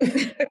stuff.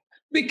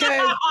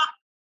 Because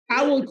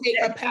I will take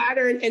a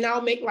pattern and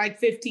I'll make like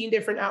 15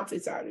 different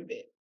outfits out of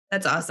it.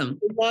 That's awesome.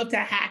 I love to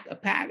hack a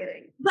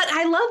pattern. But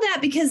I love that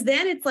because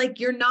then it's like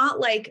you're not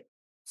like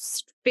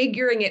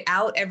figuring it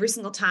out every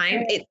single time.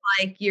 Right.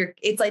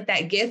 It's like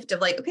that gift of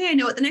like, okay, I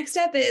know what the next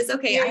step is.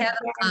 Okay, yeah,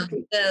 I have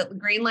the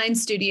Green Line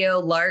Studio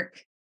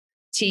Lark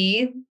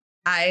tee.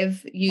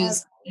 I've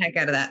used the heck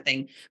out of that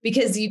thing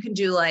because you can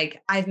do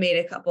like, I've made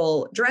a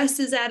couple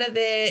dresses out of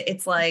it.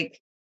 It's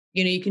like,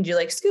 you can do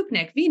like scoop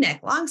neck,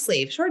 V-neck, long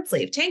sleeve, short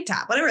sleeve, tank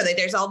top, whatever. Like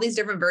there's all these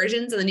different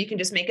versions and then you can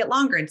just make it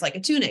longer. It's like a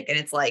tunic and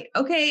it's like,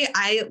 okay,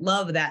 I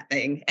love that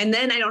thing. And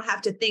then I don't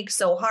have to think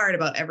so hard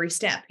about every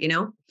step,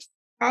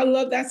 I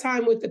love that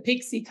time with the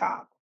pixie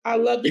top. I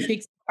love the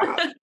pixie top.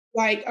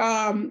 Like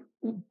oh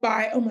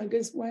my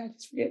goodness, why I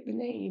just forget the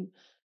name.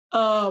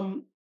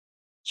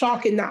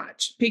 Chalk and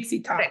Notch,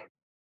 pixie top. Okay.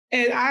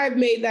 And I've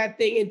made that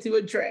thing into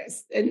a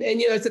dress. And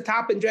it's a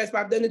top and dress, but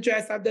I've done the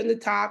dress, I've done the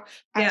top.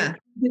 Yeah.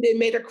 I've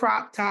made a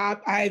crop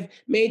top. I've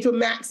made to a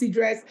maxi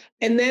dress.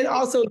 And then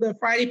also the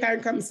Friday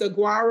pattern comes to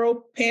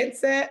Guaro pant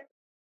set.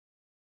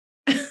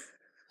 Love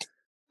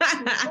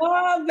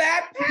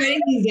that pattern.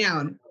 Writing these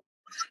down.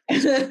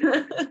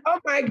 Oh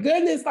my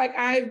goodness. Like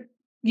I've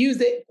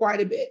used it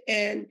quite a bit.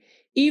 And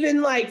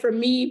even like for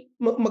me,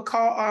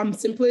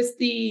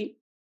 Simplicity,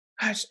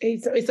 gosh,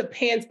 it's a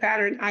pants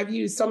pattern I've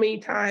used so many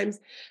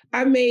times.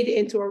 I've made it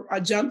into a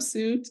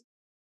jumpsuit.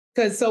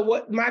 Because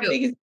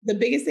the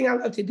biggest thing I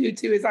love to do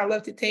too is I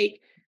love to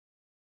take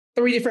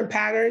 3 different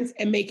patterns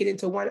and make it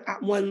into one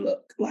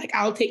look. Like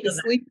I'll take the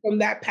sleeve from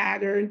that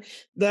pattern,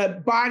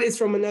 the bodice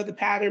from another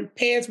pattern,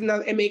 pants from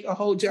another, and make a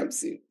whole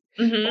jumpsuit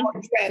or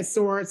a dress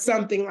or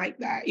something like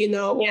that,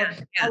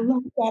 I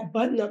love that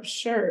button-up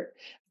shirt.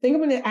 I think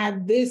I'm going to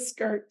add this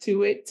skirt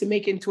to it to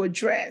make it into a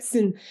dress.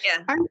 And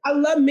I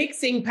love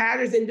mixing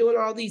patterns and doing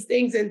all these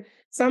things. And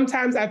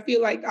sometimes I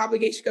feel like the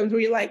obligation comes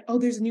where you're like, oh,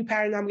 there's a new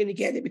pattern, I'm going to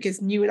get it because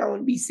it's new and I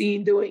want to be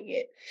seen doing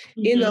it.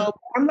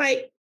 I'm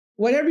like,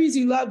 whatever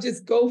you love,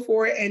 just go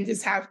for it and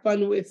just have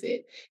fun with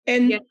it.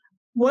 And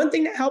one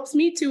thing that helps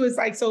me too is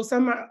like, so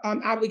some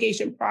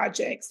obligation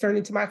projects turn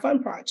into my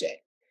fun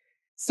project.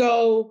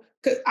 So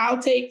because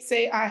I'll take,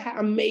 say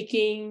I'm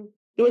doing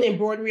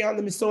embroidery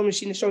on the sewing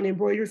machine to show an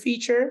embroidery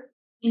feature.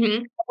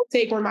 I'll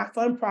take one of my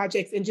fun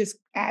projects and just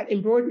add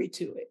embroidery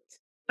to it.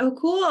 Oh,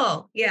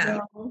 cool. Yeah.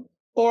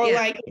 Or Yeah.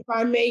 like if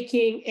I'm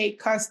making a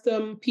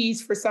custom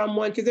piece for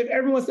someone, because if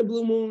everyone wants a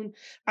blue moon,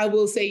 I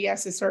will say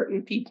yes to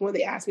certain people when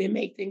they ask me to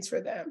make things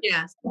for them.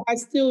 Yeah. So I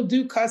still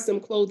do custom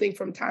clothing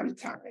from time to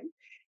time.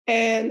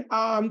 And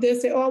they'll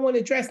say, oh, I want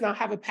a dress. And I'll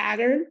have a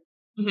pattern.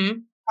 Hmm.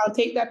 I'll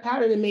take that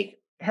pattern and make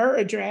her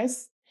a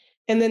dress.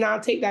 And then I'll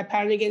take that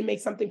pattern again and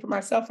make something for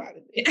myself out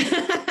of it.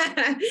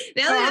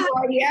 Now So I'm that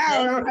already out.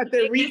 I I don't have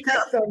to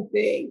recut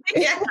something.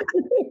 yeah.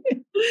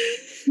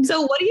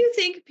 So what do you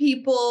think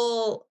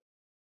people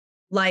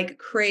like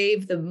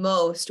crave the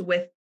most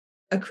with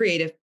a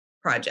creative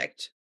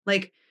project?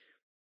 Like,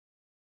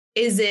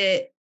 is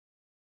it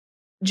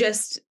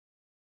just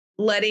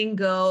letting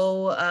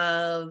go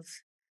of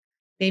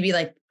maybe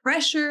like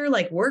pressure,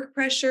 like work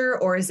pressure,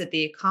 or is it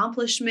the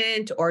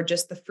accomplishment or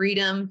just the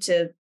freedom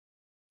to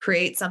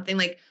create something?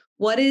 Like,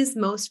 what is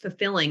most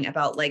fulfilling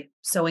about like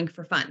sewing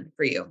for fun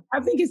for you? I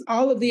think it's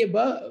all of the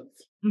above.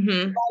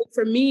 Hmm.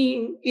 For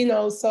me,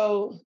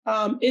 so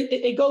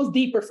it goes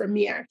deeper for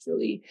me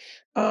actually.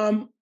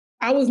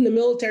 I was in the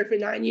military for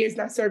 9 years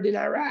and I served in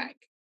Iraq.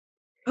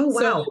 Oh,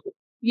 So wow.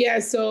 yeah,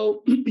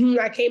 so when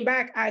I came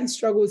back, I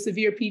struggled with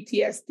severe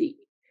PTSD.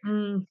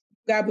 Mm,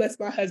 God bless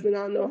my husband. I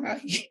don't know how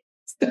he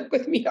stuck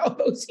with me all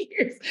those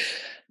years,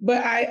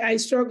 but I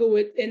struggle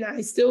with, and I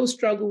still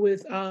struggle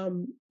with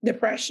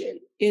depression,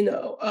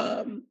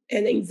 and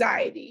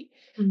anxiety.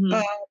 Um,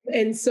 hmm.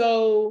 and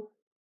so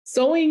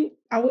sewing,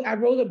 I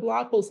wrote a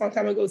blog post some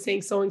time ago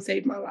saying sewing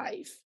saved my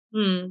life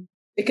Mm,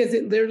 because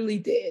it literally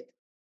did.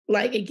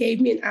 Like it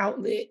gave me an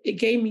outlet. It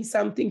gave me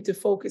something to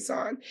focus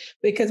on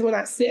because when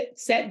I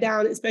sat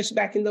down, especially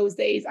back in those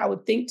days, I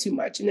would think too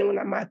much. And then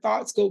when my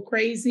thoughts go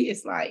crazy,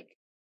 it's like,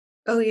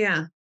 oh,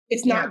 yeah.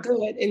 it's Yeah. not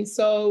good. And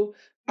so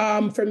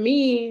for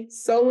me,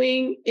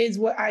 sewing is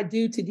what I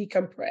do to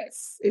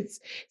decompress. It's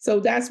so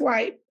that's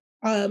why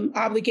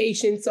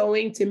obligation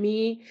sewing to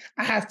me,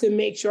 I have to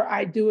make sure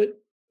I do it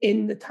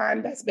in the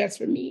time that's best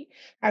for me.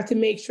 I have to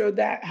make sure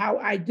that how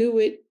I do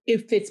it,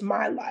 it fits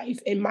my life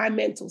and my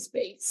mental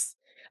space.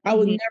 I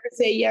would Hmm. never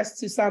say yes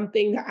to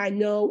something that I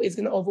know is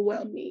going to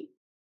overwhelm me.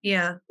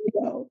 Yeah. You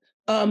know,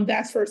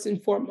 that's first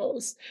and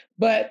foremost.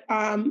 But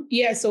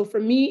yeah, so for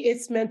me,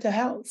 it's mental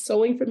health.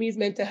 Sewing for me is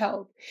mental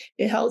health.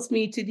 It helps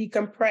me to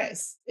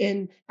decompress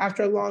and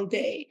after a long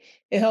day.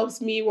 It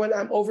helps me when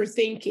I'm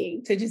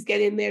overthinking to just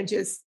get in there and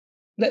just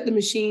let the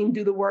machine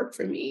do the work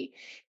for me.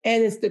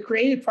 And it's the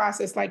creative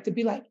process, like to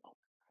be like, oh,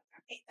 I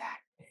made that.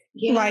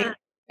 Yeah. Like,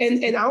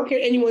 and I don't care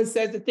what anyone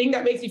says, the thing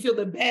that makes me feel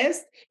the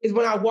best is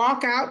when I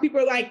walk out, people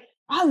are like,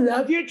 I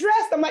love your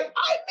dress. I'm like,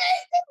 I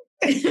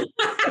made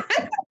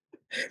it.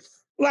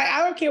 Like, I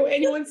don't care what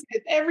anyone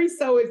says. Every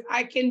sewist,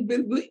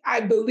 I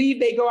believe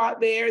they go out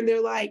there and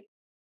they're like,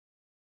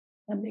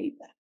 I made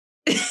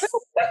that.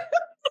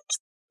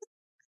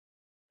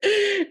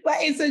 Like,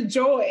 it's a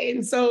joy.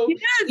 And so, Yes.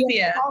 yeah,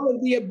 Yeah. all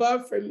of the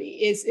above for me.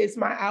 It's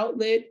my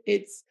outlet.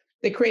 It's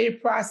the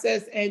creative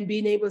process and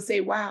being able to say,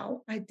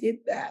 wow, I did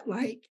that.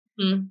 Like,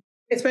 Mm,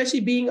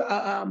 especially being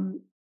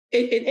in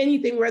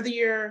anything, whether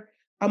you're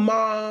a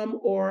mom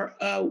or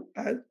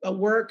a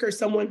work or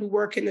someone who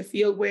work in the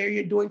field where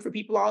you're doing for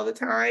people all the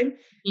time,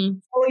 mm,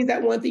 always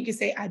that one thing you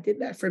say, I did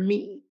that for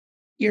me.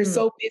 You're mm.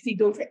 so busy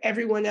doing for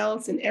everyone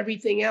else and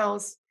everything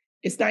else.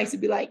 It's nice to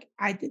be like,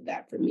 I did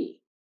that for me.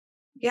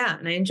 Yeah.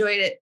 And I enjoyed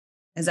it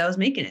as I was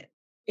making it.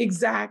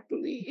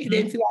 Exactly. It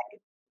didn't Mhm. feel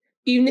like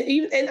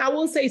even and I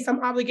will say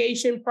some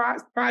obligation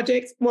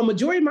projects, well,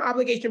 majority of my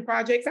obligation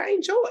projects I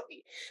enjoy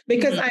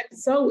because Mhm. I'm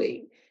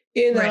sewing,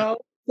 Right.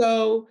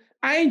 So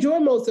I enjoy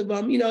most of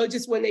them,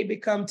 just when they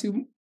become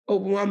too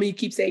overwhelming, you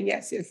keep saying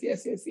yes, yes,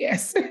 yes, yes,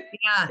 yes.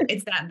 Yeah.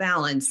 It's that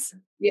balance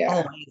Yeah.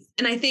 always.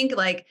 And I think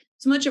like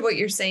so much of what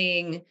you're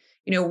saying,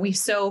 we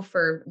sew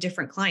for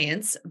different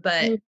clients,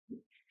 but Mm.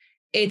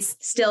 it's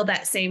still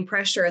that same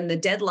pressure and the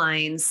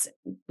deadlines.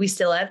 We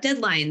still have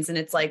deadlines. And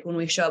it's like when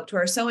we show up to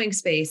our sewing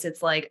space,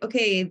 it's like,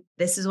 okay,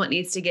 this is what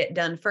needs to get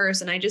done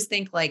first. And I just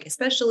think like,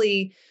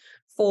 especially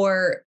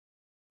for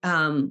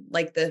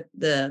like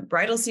the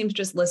bridal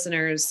seamstress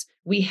listeners,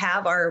 we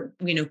have our,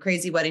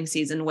 crazy wedding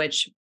season,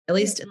 which at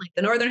least in like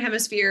the Northern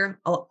hemisphere,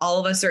 all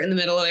of us are in the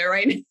middle of it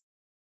right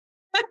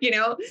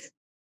now,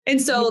 And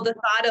Yeah. so the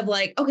thought of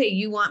like, okay,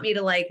 you want me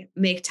to like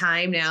make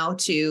time now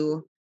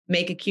to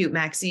make a cute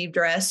maxi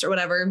dress or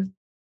whatever.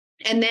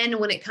 And then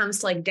when it comes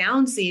to like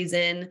down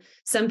season,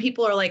 some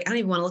people are like, I don't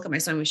even want to look at my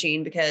sewing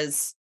machine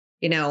because,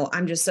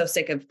 I'm just so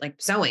sick of like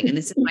sewing and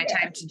this is my Yeah.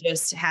 time to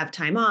just have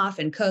time off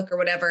and cook or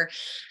whatever.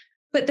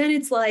 But then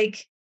it's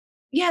like,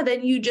 yeah,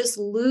 then you just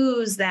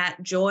lose that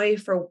joy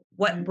for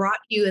what brought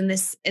you in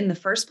the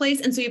first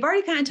place. And so you've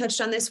already kind of touched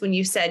on this when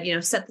you said,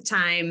 set the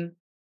time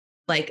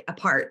like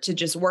apart to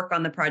just work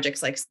on the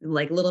projects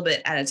like a little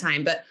bit at a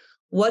time. But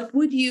what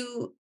would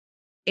you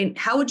and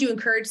how would you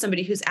encourage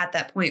somebody who's at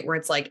that point where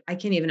it's like, I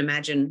can't even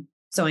imagine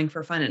sewing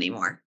for fun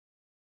anymore?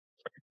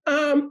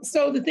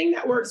 So the thing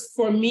that works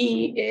for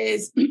me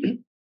is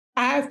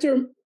I have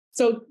to,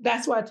 so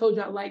that's why I told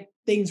you I like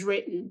things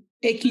written.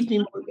 It keeps me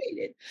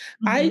motivated.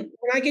 Mm-hmm.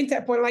 When I get to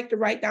that point, I like to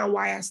write down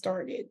why I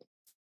started.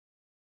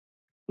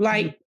 Mm-hmm.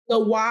 Like the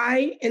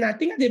why, and I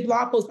think I did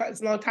blog posts about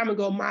this a long time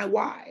ago, my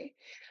why.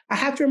 I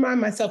have to remind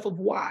myself of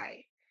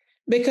why.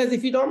 Because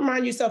if you don't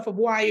remind yourself of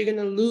why, you're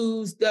gonna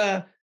lose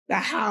the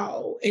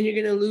how, and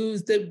you're gonna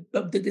lose the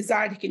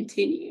desire to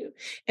continue.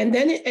 And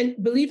then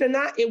and believe it or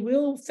not, it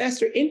will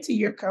fester into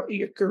your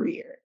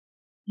career.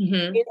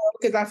 Hmm.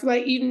 Because I feel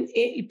like even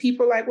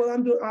people are like, well,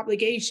 I'm doing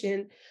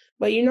obligation,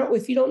 but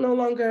if you don't no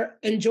longer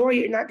enjoy it,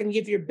 you're not going to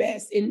give your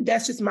best. And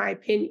that's just my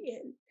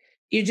opinion.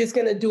 You're just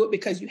going to do it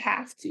because you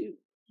have to.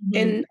 Hmm.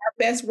 And our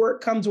best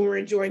work comes when we're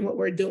enjoying what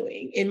we're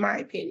doing, in my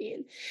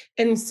opinion.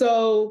 And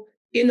so,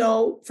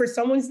 for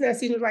someone in that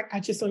season, like, I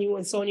just don't even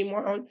want to sew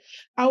anymore on,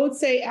 I would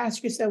say,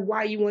 ask yourself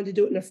why you wanted to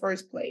do it in the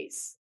first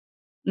place.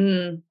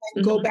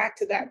 Mm-hmm. Go back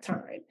to that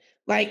time.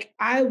 Like,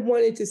 I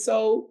wanted to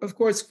sew, of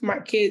course, for my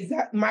kids.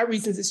 My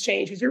reasons has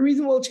changed, because your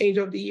reason will change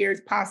over the years,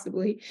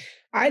 possibly.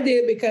 I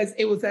did it because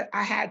it was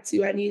I had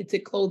to. I needed to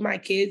clothe my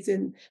kids,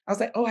 and I was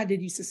like, oh, I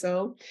did used to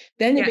sew.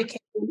 Then it Yeah.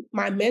 became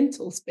my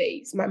mental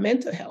space, my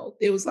mental health.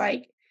 It was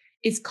like,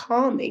 it's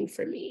calming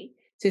for me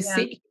to Yeah.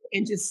 sit here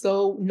and just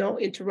sew, no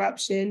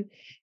interruption.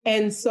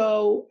 And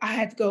so I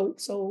had to go.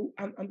 So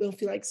I'm gonna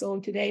feel like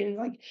sewing today, and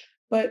like,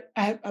 but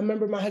I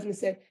remember my husband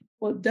said,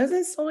 well,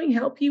 doesn't sewing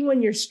help you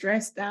when you're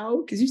stressed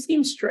out? Because you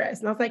seem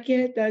stressed. And I was like, yeah,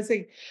 it does.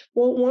 Like,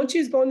 well, won't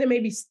you just go in there,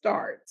 maybe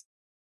start?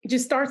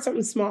 Just start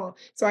something small.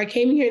 So I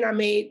came here and I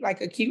made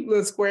like a cute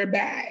little square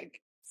bag,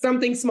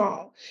 something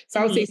small. So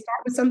I would say Hmm. start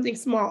with something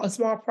small, a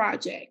small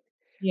project.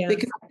 Yeah.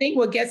 Because I think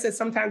what gets us,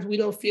 sometimes we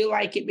don't feel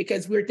like it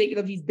because we're thinking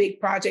of these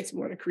big projects we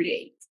want to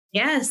create.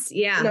 Yes.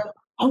 You Yeah. know,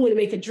 I want to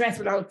make a dress,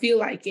 but I don't feel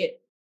like it.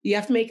 You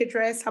have to make a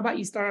dress. How about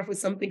you start off with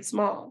something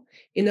small?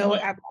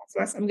 Mhm.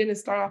 I'm going to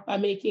start off by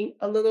making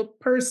a little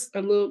purse,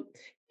 a little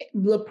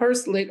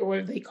purselet, or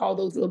whatever they call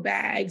those little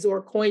bags, or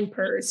a coin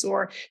purse,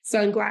 or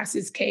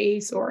sunglasses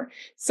case, or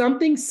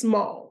something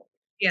small.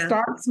 Yeah.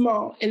 Start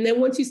small. And then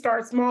once you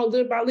start small,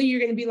 little by little, you're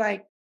going to be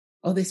like,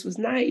 oh, this was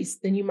nice.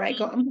 Then you might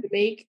go, I'm going to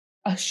make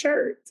a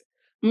shirt.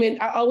 I mean,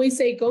 I always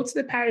say, go to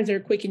the patterns that are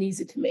quick and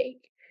easy to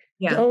make.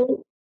 Yeah.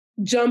 Don't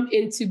jump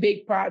into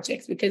big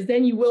projects, because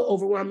then you will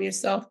overwhelm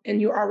yourself,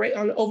 and you're already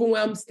on an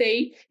overwhelmed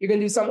state. You're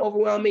going to do something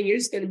overwhelming. You're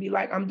just going to be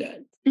like, I'm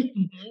done.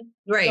 Mhm.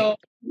 Right. So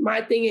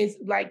my thing is,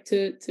 like,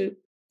 to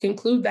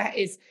conclude that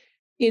is,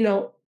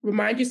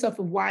 remind yourself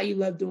of why you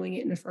love doing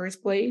it in the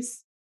first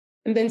place,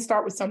 and then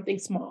start with something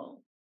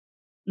small.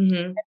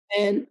 Hmm.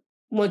 And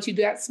once you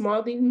do that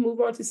small thing,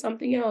 move on to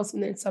something else,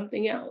 and then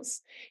something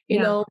else. You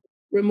Yeah. know,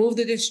 remove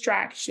the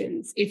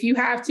distractions. If you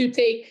have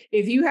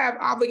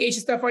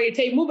obligation stuff on your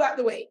table, move out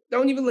the way.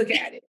 Don't even look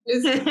at it.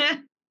 Just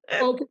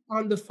focus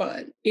on the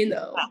fun.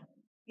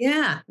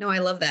 Yeah. No, I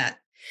love that.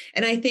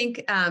 And I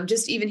think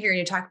just even hearing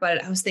you talk about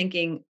it, I was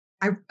thinking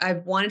I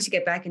wanted to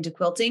get back into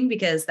quilting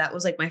because that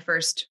was like my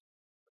first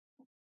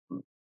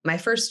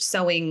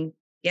sewing.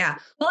 Yeah.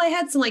 Well, I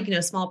had some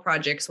small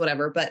projects,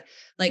 whatever, but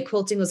like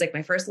quilting was like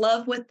my first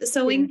love with the Yeah.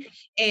 sewing.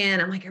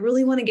 And I'm like, I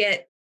really want to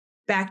get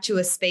back to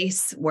a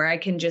space where I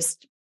can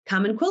just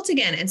come and quilt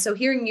again. And so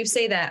hearing you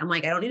say that, I'm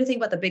like, I don't need to think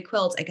about the big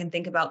quilts. I can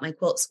think about my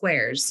quilt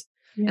squares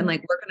and Yeah.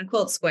 like work on a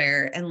quilt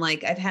square. And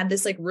like, I've had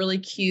this like really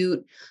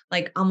cute,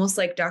 like almost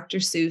like Dr.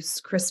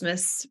 Seuss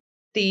Christmas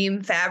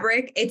theme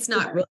fabric. It's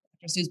not Yeah. really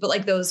Dr. Seuss, but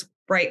like those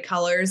bright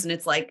colors, and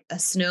it's like a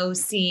snow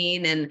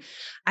scene. And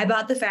I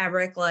bought the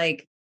fabric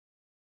like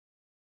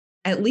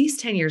at least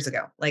 10 years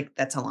ago. Like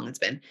that's how long it's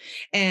been.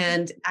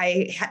 And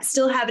I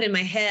still have it in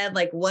my head,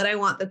 like what I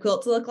want the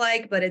quilt to look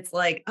like. But it's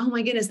like, oh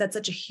my goodness, that's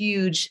such a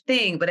huge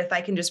thing. But if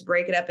I can just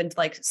break it up into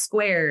like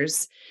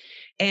squares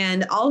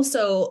and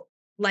also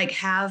like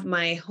have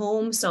my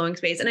home sewing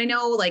space. And I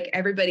know like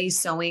everybody's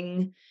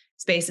sewing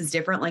space is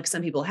different. Like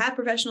some people have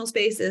professional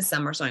spaces,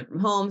 some are sewing from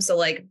home. So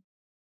like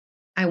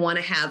I want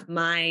to have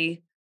my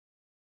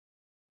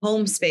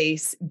home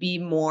space be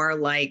more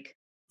like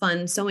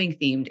fun sewing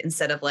themed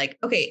instead of like,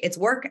 okay, it's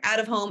work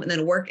out of home and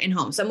then work in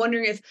home. So I'm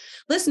wondering if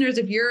listeners,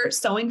 if you're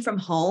sewing from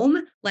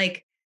home,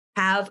 like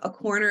have a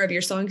corner of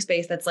your sewing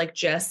space that's like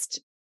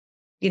just,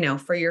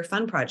 for your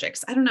fun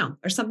projects. I don't know,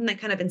 or something that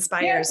kind of Yeah,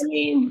 inspires. I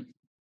mean,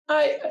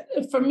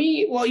 for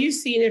me, well, you've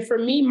seen it. For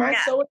me, my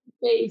Yeah. sewing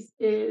space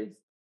is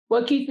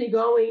what keeps me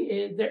going.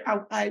 Is there?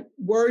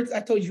 Words.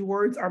 I told you,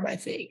 words are my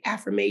thing. Mhm.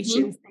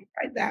 Affirmations, things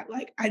like that.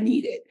 Like, I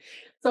need it.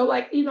 So,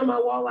 like, even on my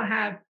wall, I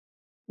have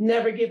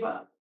never give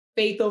up,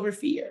 faith over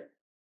fear.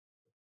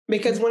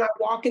 Because Mhm. when I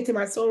walk into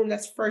my sewing room,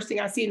 that's the first thing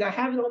I see, and I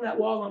have it on that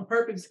wall on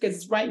purpose because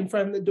it's right in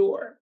front of the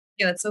door.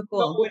 Yeah, that's so So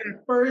cool. when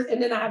I first,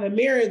 and then I have a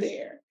mirror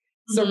there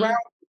surrounding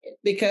Mhm. it,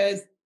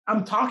 because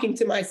I'm talking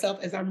to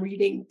myself as I'm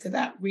reading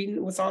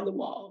what's on the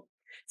wall.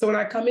 So when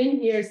I come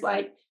in here, it's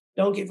like,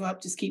 don't give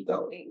up, just keep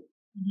going.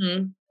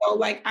 Mhm. So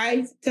like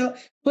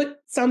put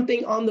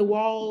something on the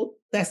wall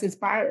that's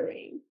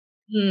inspiring,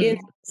 Mm.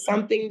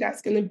 something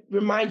that's going to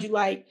remind you,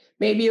 like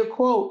maybe a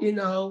quote,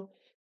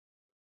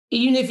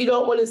 even if you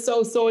don't want to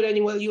sew it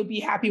anyway, you'll be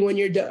happy when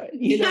you're done.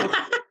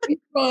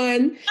 It's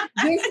fun,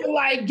 just to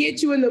like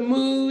get you in the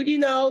mood,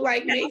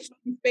 like make sure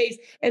space.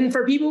 And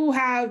for people who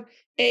have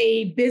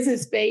a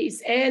business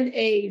space and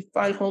a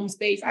fun home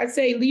space, I'd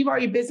say leave all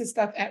your business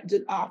stuff at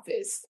the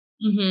office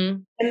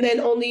and then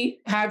only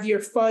have your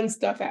fun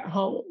stuff at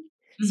home.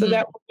 So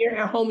that when you're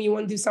at home, you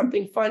want to do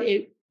something fun,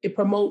 it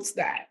promotes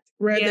that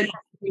rather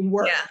than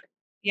work.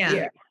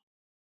 Yeah.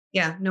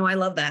 No, I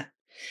love that.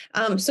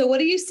 So what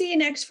do you see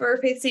next for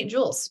Faith St.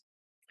 Jules?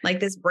 Like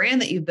this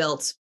brand that you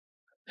built?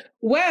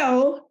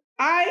 Well,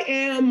 I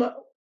am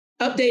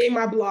updating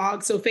my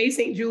blog. So Faith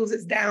St. Jules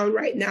is down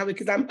right now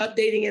because I'm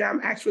updating it.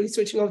 I'm actually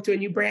switching over to a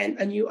new brand,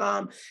 a new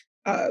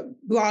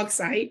blog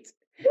site.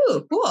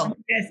 Ooh, cool.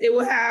 Yes, it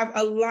will have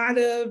a lot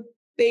of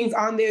things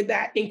on there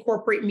that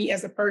incorporate me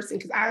as a person,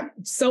 because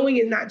sewing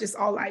is not just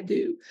all I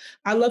do.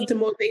 I love to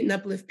motivate and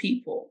uplift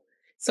people.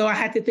 So I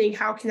had to think,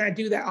 how can I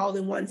do that all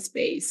in one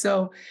space?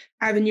 So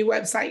I have a new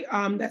website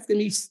that's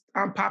going to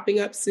be popping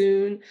up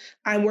soon.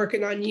 I'm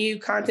working on new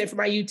content for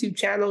my YouTube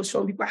channel,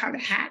 showing people how to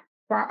hack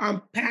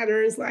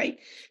patterns, like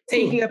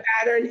taking a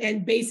pattern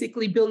and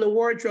basically building a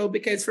wardrobe.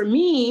 Because for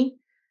me,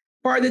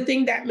 part of the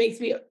thing that makes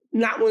me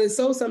not want to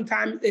sew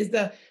sometimes is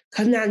the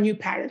cutting out a new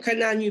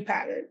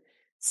pattern.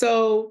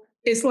 So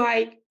it's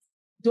like,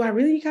 do I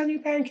really need a new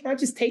pattern? Can I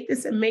just take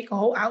this and make a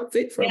whole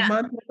outfit for a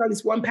month? Work on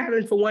this one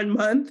pattern for 1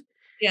 month.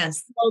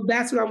 Yes. So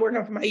that's what I'm working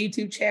on for my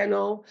YouTube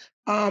channel,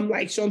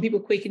 like showing people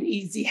quick and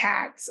easy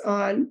hacks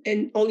on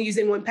and only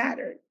using one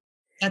pattern.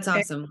 That's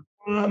awesome.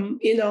 And,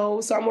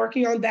 so I'm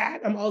working on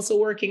that. I'm also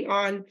working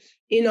on,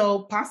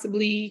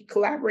 possibly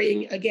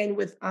collaborating again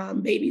with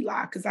Baby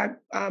Lock, because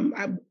I'm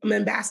an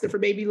ambassador for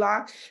Baby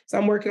Lock. So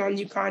I'm working on a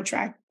new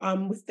contract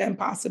with them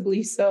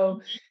possibly.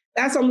 So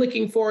that's what I'm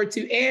looking forward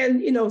to.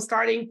 And,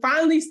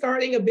 finally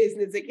starting a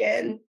business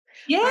again.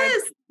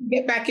 Yes.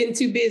 Get back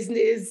into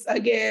business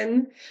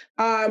again.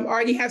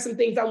 Already have some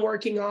things I'm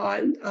working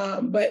on,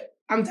 but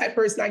I'm the type of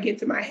person I get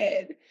into my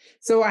head.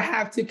 So I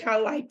have to kind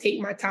of like take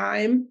my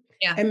time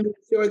and make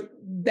sure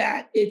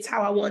that it's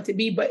how I want to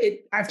be. But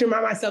I have to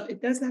remind myself,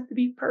 it doesn't have to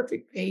be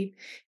perfect, Faith.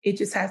 It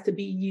just has to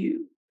be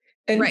you.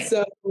 And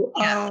so,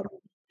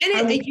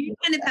 and you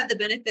kind of have the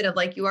benefit of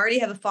like, you already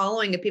have a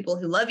following of people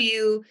who love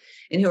you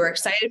and who are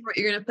excited for what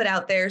you're going to put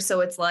out there.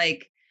 So it's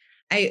like,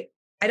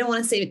 I don't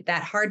want to say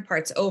that hard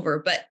part's over,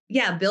 but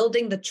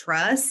building the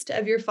trust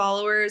of your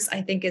followers,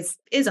 I think is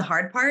a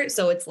hard part.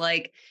 So it's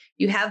like,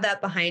 you have that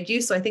behind you.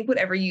 So I think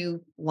whatever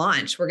you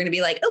launch, we're going to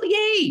be like, oh,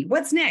 yay,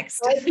 what's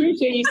next? I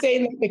appreciate you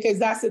saying that, because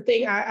that's the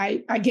thing.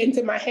 I get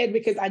into my head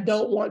because I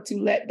don't want to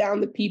let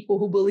down the people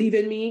who believe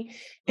in me.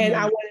 And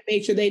I want to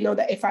make sure they know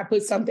that if I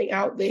put something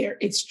out there,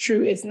 it's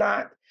true. It's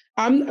not,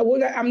 I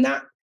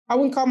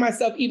wouldn't call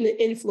myself even an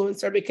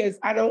influencer, because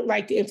I don't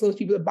like to influence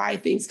people to buy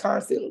things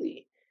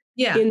constantly.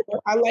 Yeah.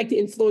 I like to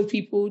influence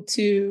people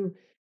to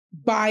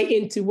buy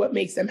into what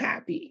makes them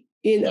happy.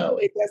 It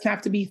doesn't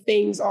have to be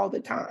things all the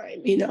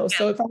time,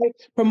 So if I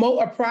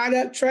promote a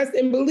product, trust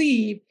and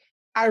believe,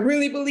 I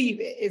really believe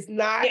it. It's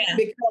not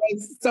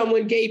because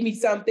someone gave me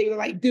something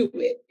like do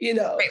it,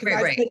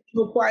 I spent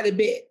quite a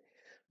bit.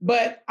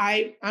 But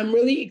I'm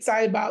really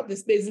excited about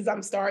this business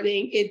I'm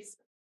starting.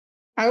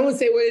 I don't want to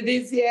say what it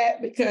is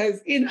yet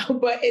because,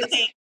 but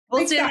it's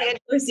we'll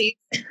see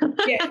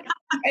it.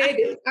 It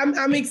is.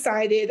 I'm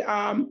excited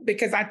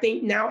because I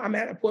think now I'm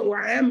at a point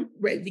where I am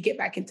ready to get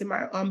back into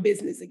my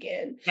business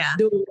again,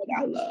 doing what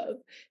I love.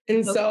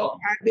 And so cool.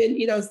 I've been,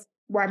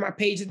 while my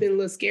page has been a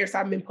little scarce,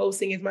 I've been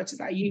posting as much as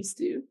I used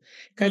to,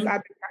 because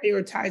I've been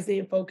prioritizing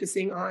and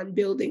focusing on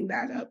building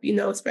that up,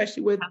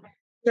 especially with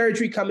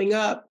surgery coming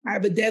up. I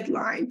have a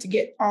deadline to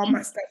get all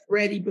my stuff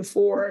ready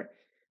before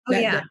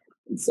that.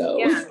 So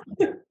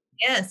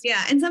Yes.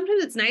 Yeah. And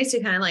sometimes it's nice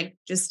to kind of like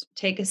just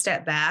take a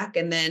step back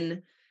and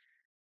then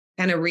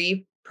kind of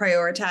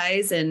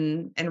reprioritize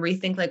and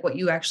rethink like what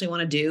you actually want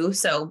to do.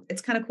 So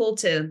it's kind of cool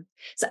so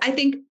I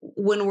think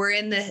when we're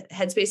in the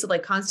headspace of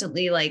like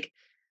constantly like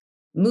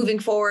moving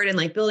forward and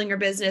like building our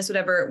business,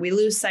 whatever, we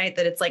lose sight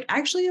that it's like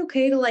actually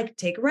okay to like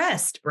take a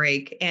rest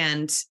break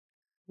and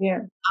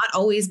not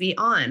always be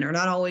on or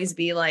not always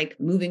be like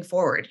moving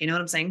forward. You know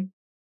what I'm saying?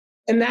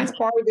 And that's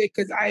part of it,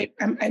 because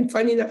I'm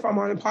funny enough, I'm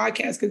on a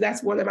podcast because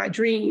that's one of my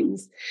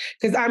dreams.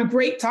 Because I'm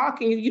great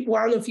talking.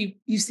 Well, I don't know if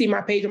you see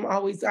my page.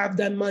 I've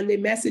done Monday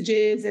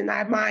messages, and I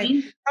have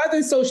my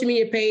other social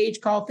media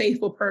page called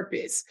Faithful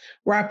Purpose,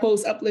 where I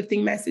post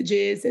uplifting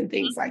messages and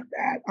things like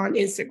that on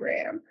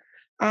Instagram.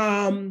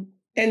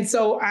 And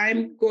so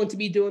I'm going to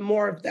be doing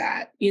more of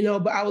that,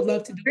 but I would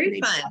love to do it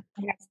in a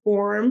podcast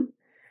form.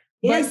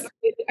 Yes.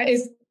 But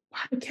it's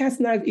podcast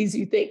not as easy as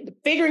you think.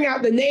 Figuring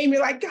out the name,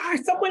 you're like, gosh,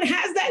 someone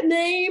has that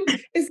name.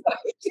 It's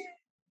like,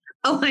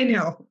 oh, I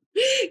know.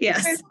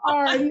 Yes. It's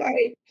hard.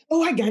 Like,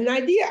 oh, I got an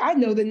idea. I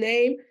know the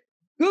name.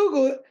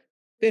 Google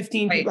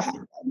 15 people have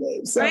that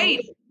name. So,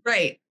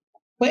 right.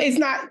 But it's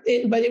not.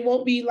 But it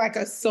won't be like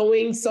a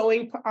sewing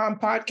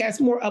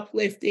podcast. More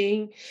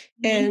uplifting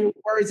and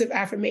words of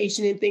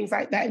affirmation and things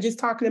like that. And just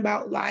talking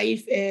about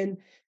life and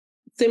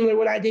similar to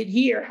what I did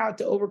here, how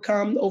to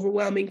overcome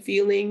overwhelming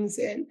feelings.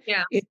 And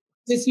it's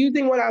just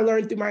using what I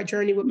learned through my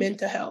journey with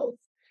mental health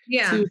to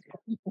help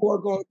people who are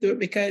going through it,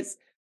 because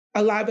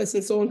a lot of us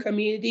in sewing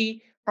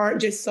community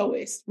aren't just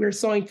sewists. We're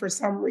sewing for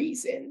some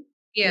reason.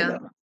 Yeah. You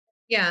know?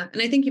 Yeah.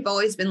 And I think you've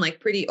always been like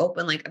pretty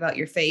open, like about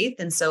your faith.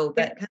 And so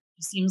that kind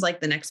of seems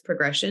like the next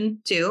progression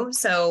too.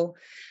 So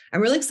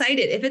I'm really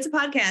excited. If it's a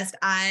podcast,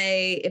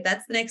 if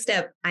that's the next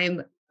step,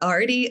 I'm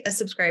already a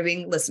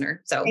subscribing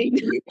listener. So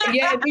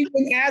yeah, people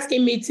been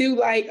asking me too,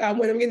 like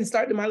when I'm going to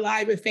start my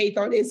live with Faith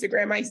on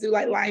Instagram, I used to do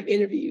like live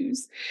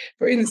interviews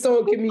for in the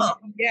sewing community.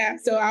 Yeah.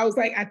 So I was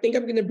like, I think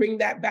I'm going to bring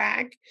that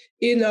back,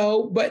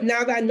 but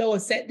now that I know a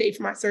set date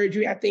for my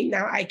surgery, I think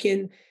now I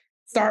can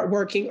start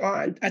working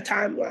on a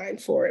timeline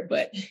for it.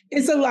 But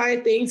it's a lot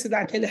of things, because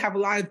I tend to have a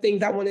lot of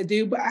things I want to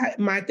do. But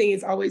my thing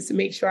is always to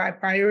make sure I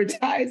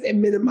prioritize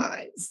and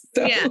minimize.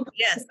 So. Yeah.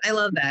 Yes. I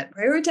love that.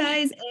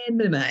 Prioritize and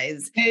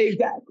minimize.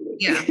 Exactly.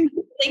 Yeah.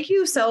 Thank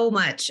you so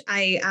much.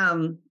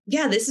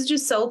 This is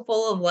just so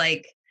full of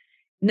like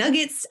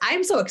nuggets.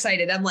 I'm so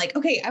excited. I'm like,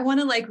 okay, I want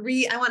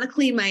to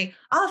clean my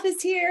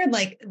office here and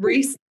like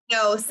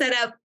set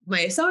up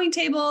my sewing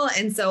table.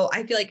 And so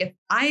I feel like if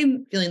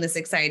I'm feeling this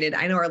excited,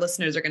 I know our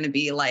listeners are going to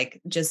be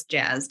like just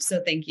jazzed.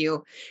 So thank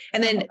you.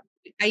 And then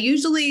I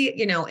usually,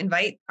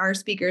 invite our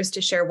speakers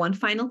to share one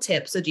final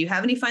tip. So do you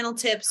have any final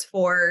tips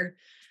for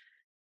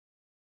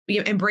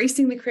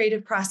embracing the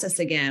creative process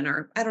again?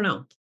 Or I don't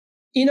know.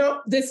 And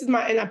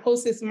I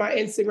posted this in my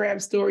Instagram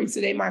stories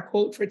today, my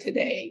quote for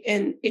today.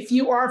 And if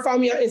you are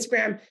following me on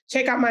Instagram,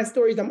 check out my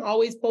stories. I'm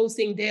always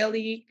posting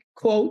daily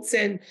quotes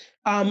and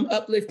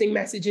uplifting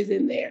messages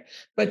in there.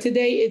 But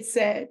today it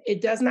said,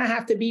 it does not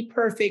have to be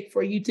perfect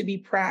for you to be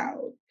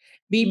proud.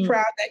 Be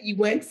proud that you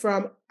went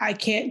from, I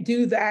can't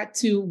do that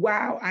to,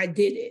 wow, I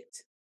did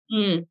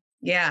it.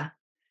 Yeah.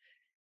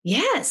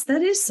 Yes,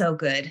 that is so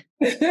good.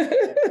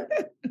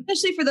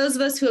 Especially for those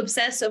of us who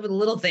obsess over the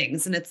little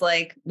things. And it's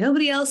like,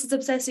 nobody else is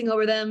obsessing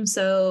over them,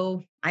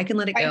 so I can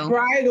let it go.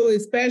 Bridal,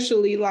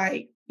 especially,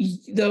 like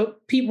the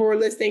people who are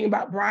listening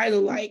about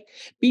bridal, like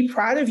be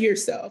proud of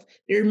yourself.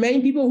 There are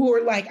many people who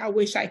are like, I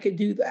wish I could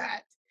do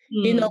that.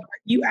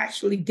 You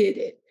actually did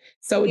it.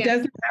 So it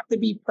doesn't have to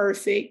be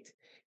perfect,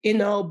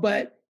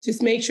 but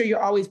just make sure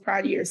you're always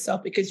proud of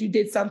yourself, because you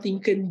did something you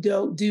couldn't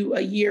do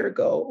a year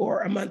ago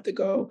or a month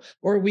ago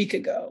or a week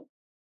ago.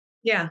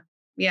 Yeah.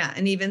 Yeah.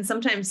 And even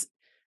sometimes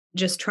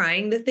just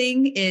trying the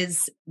thing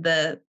is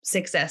the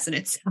success in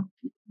itself.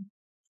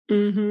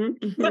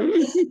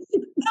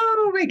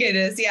 Oh my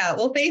goodness. Yeah.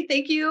 Well, Faith,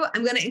 thank you.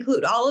 I'm going to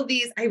include all of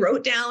these. I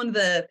wrote down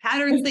the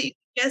patterns that you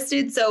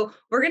suggested. So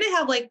we're going to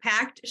have like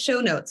packed show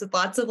notes with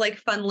lots of like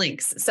fun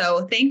links.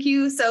 So thank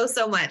you so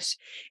much.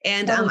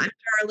 And I'm sure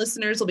our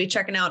listeners will be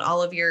checking out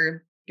all of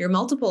your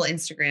multiple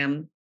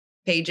Instagram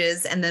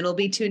pages, and then we'll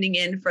be tuning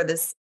in for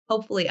this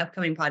hopefully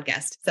upcoming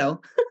podcast. So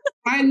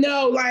I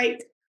know,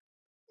 like,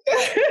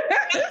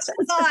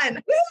 on.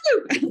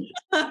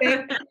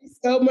 Thank you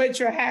so much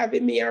for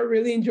having me. I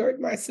really enjoyed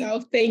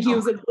myself. Thank you. It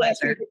was a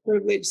blessing and a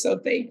privilege. So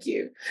thank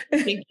you.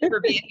 Thank you for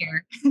being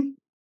here.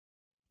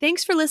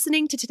 Thanks for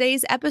listening to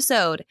today's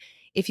episode.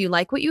 If you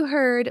like what you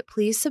heard,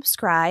 please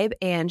subscribe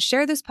and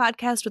share this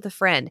podcast with a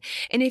friend.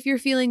 And if you're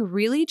feeling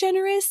really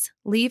generous,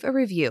 leave a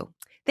review.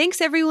 Thanks,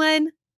 everyone.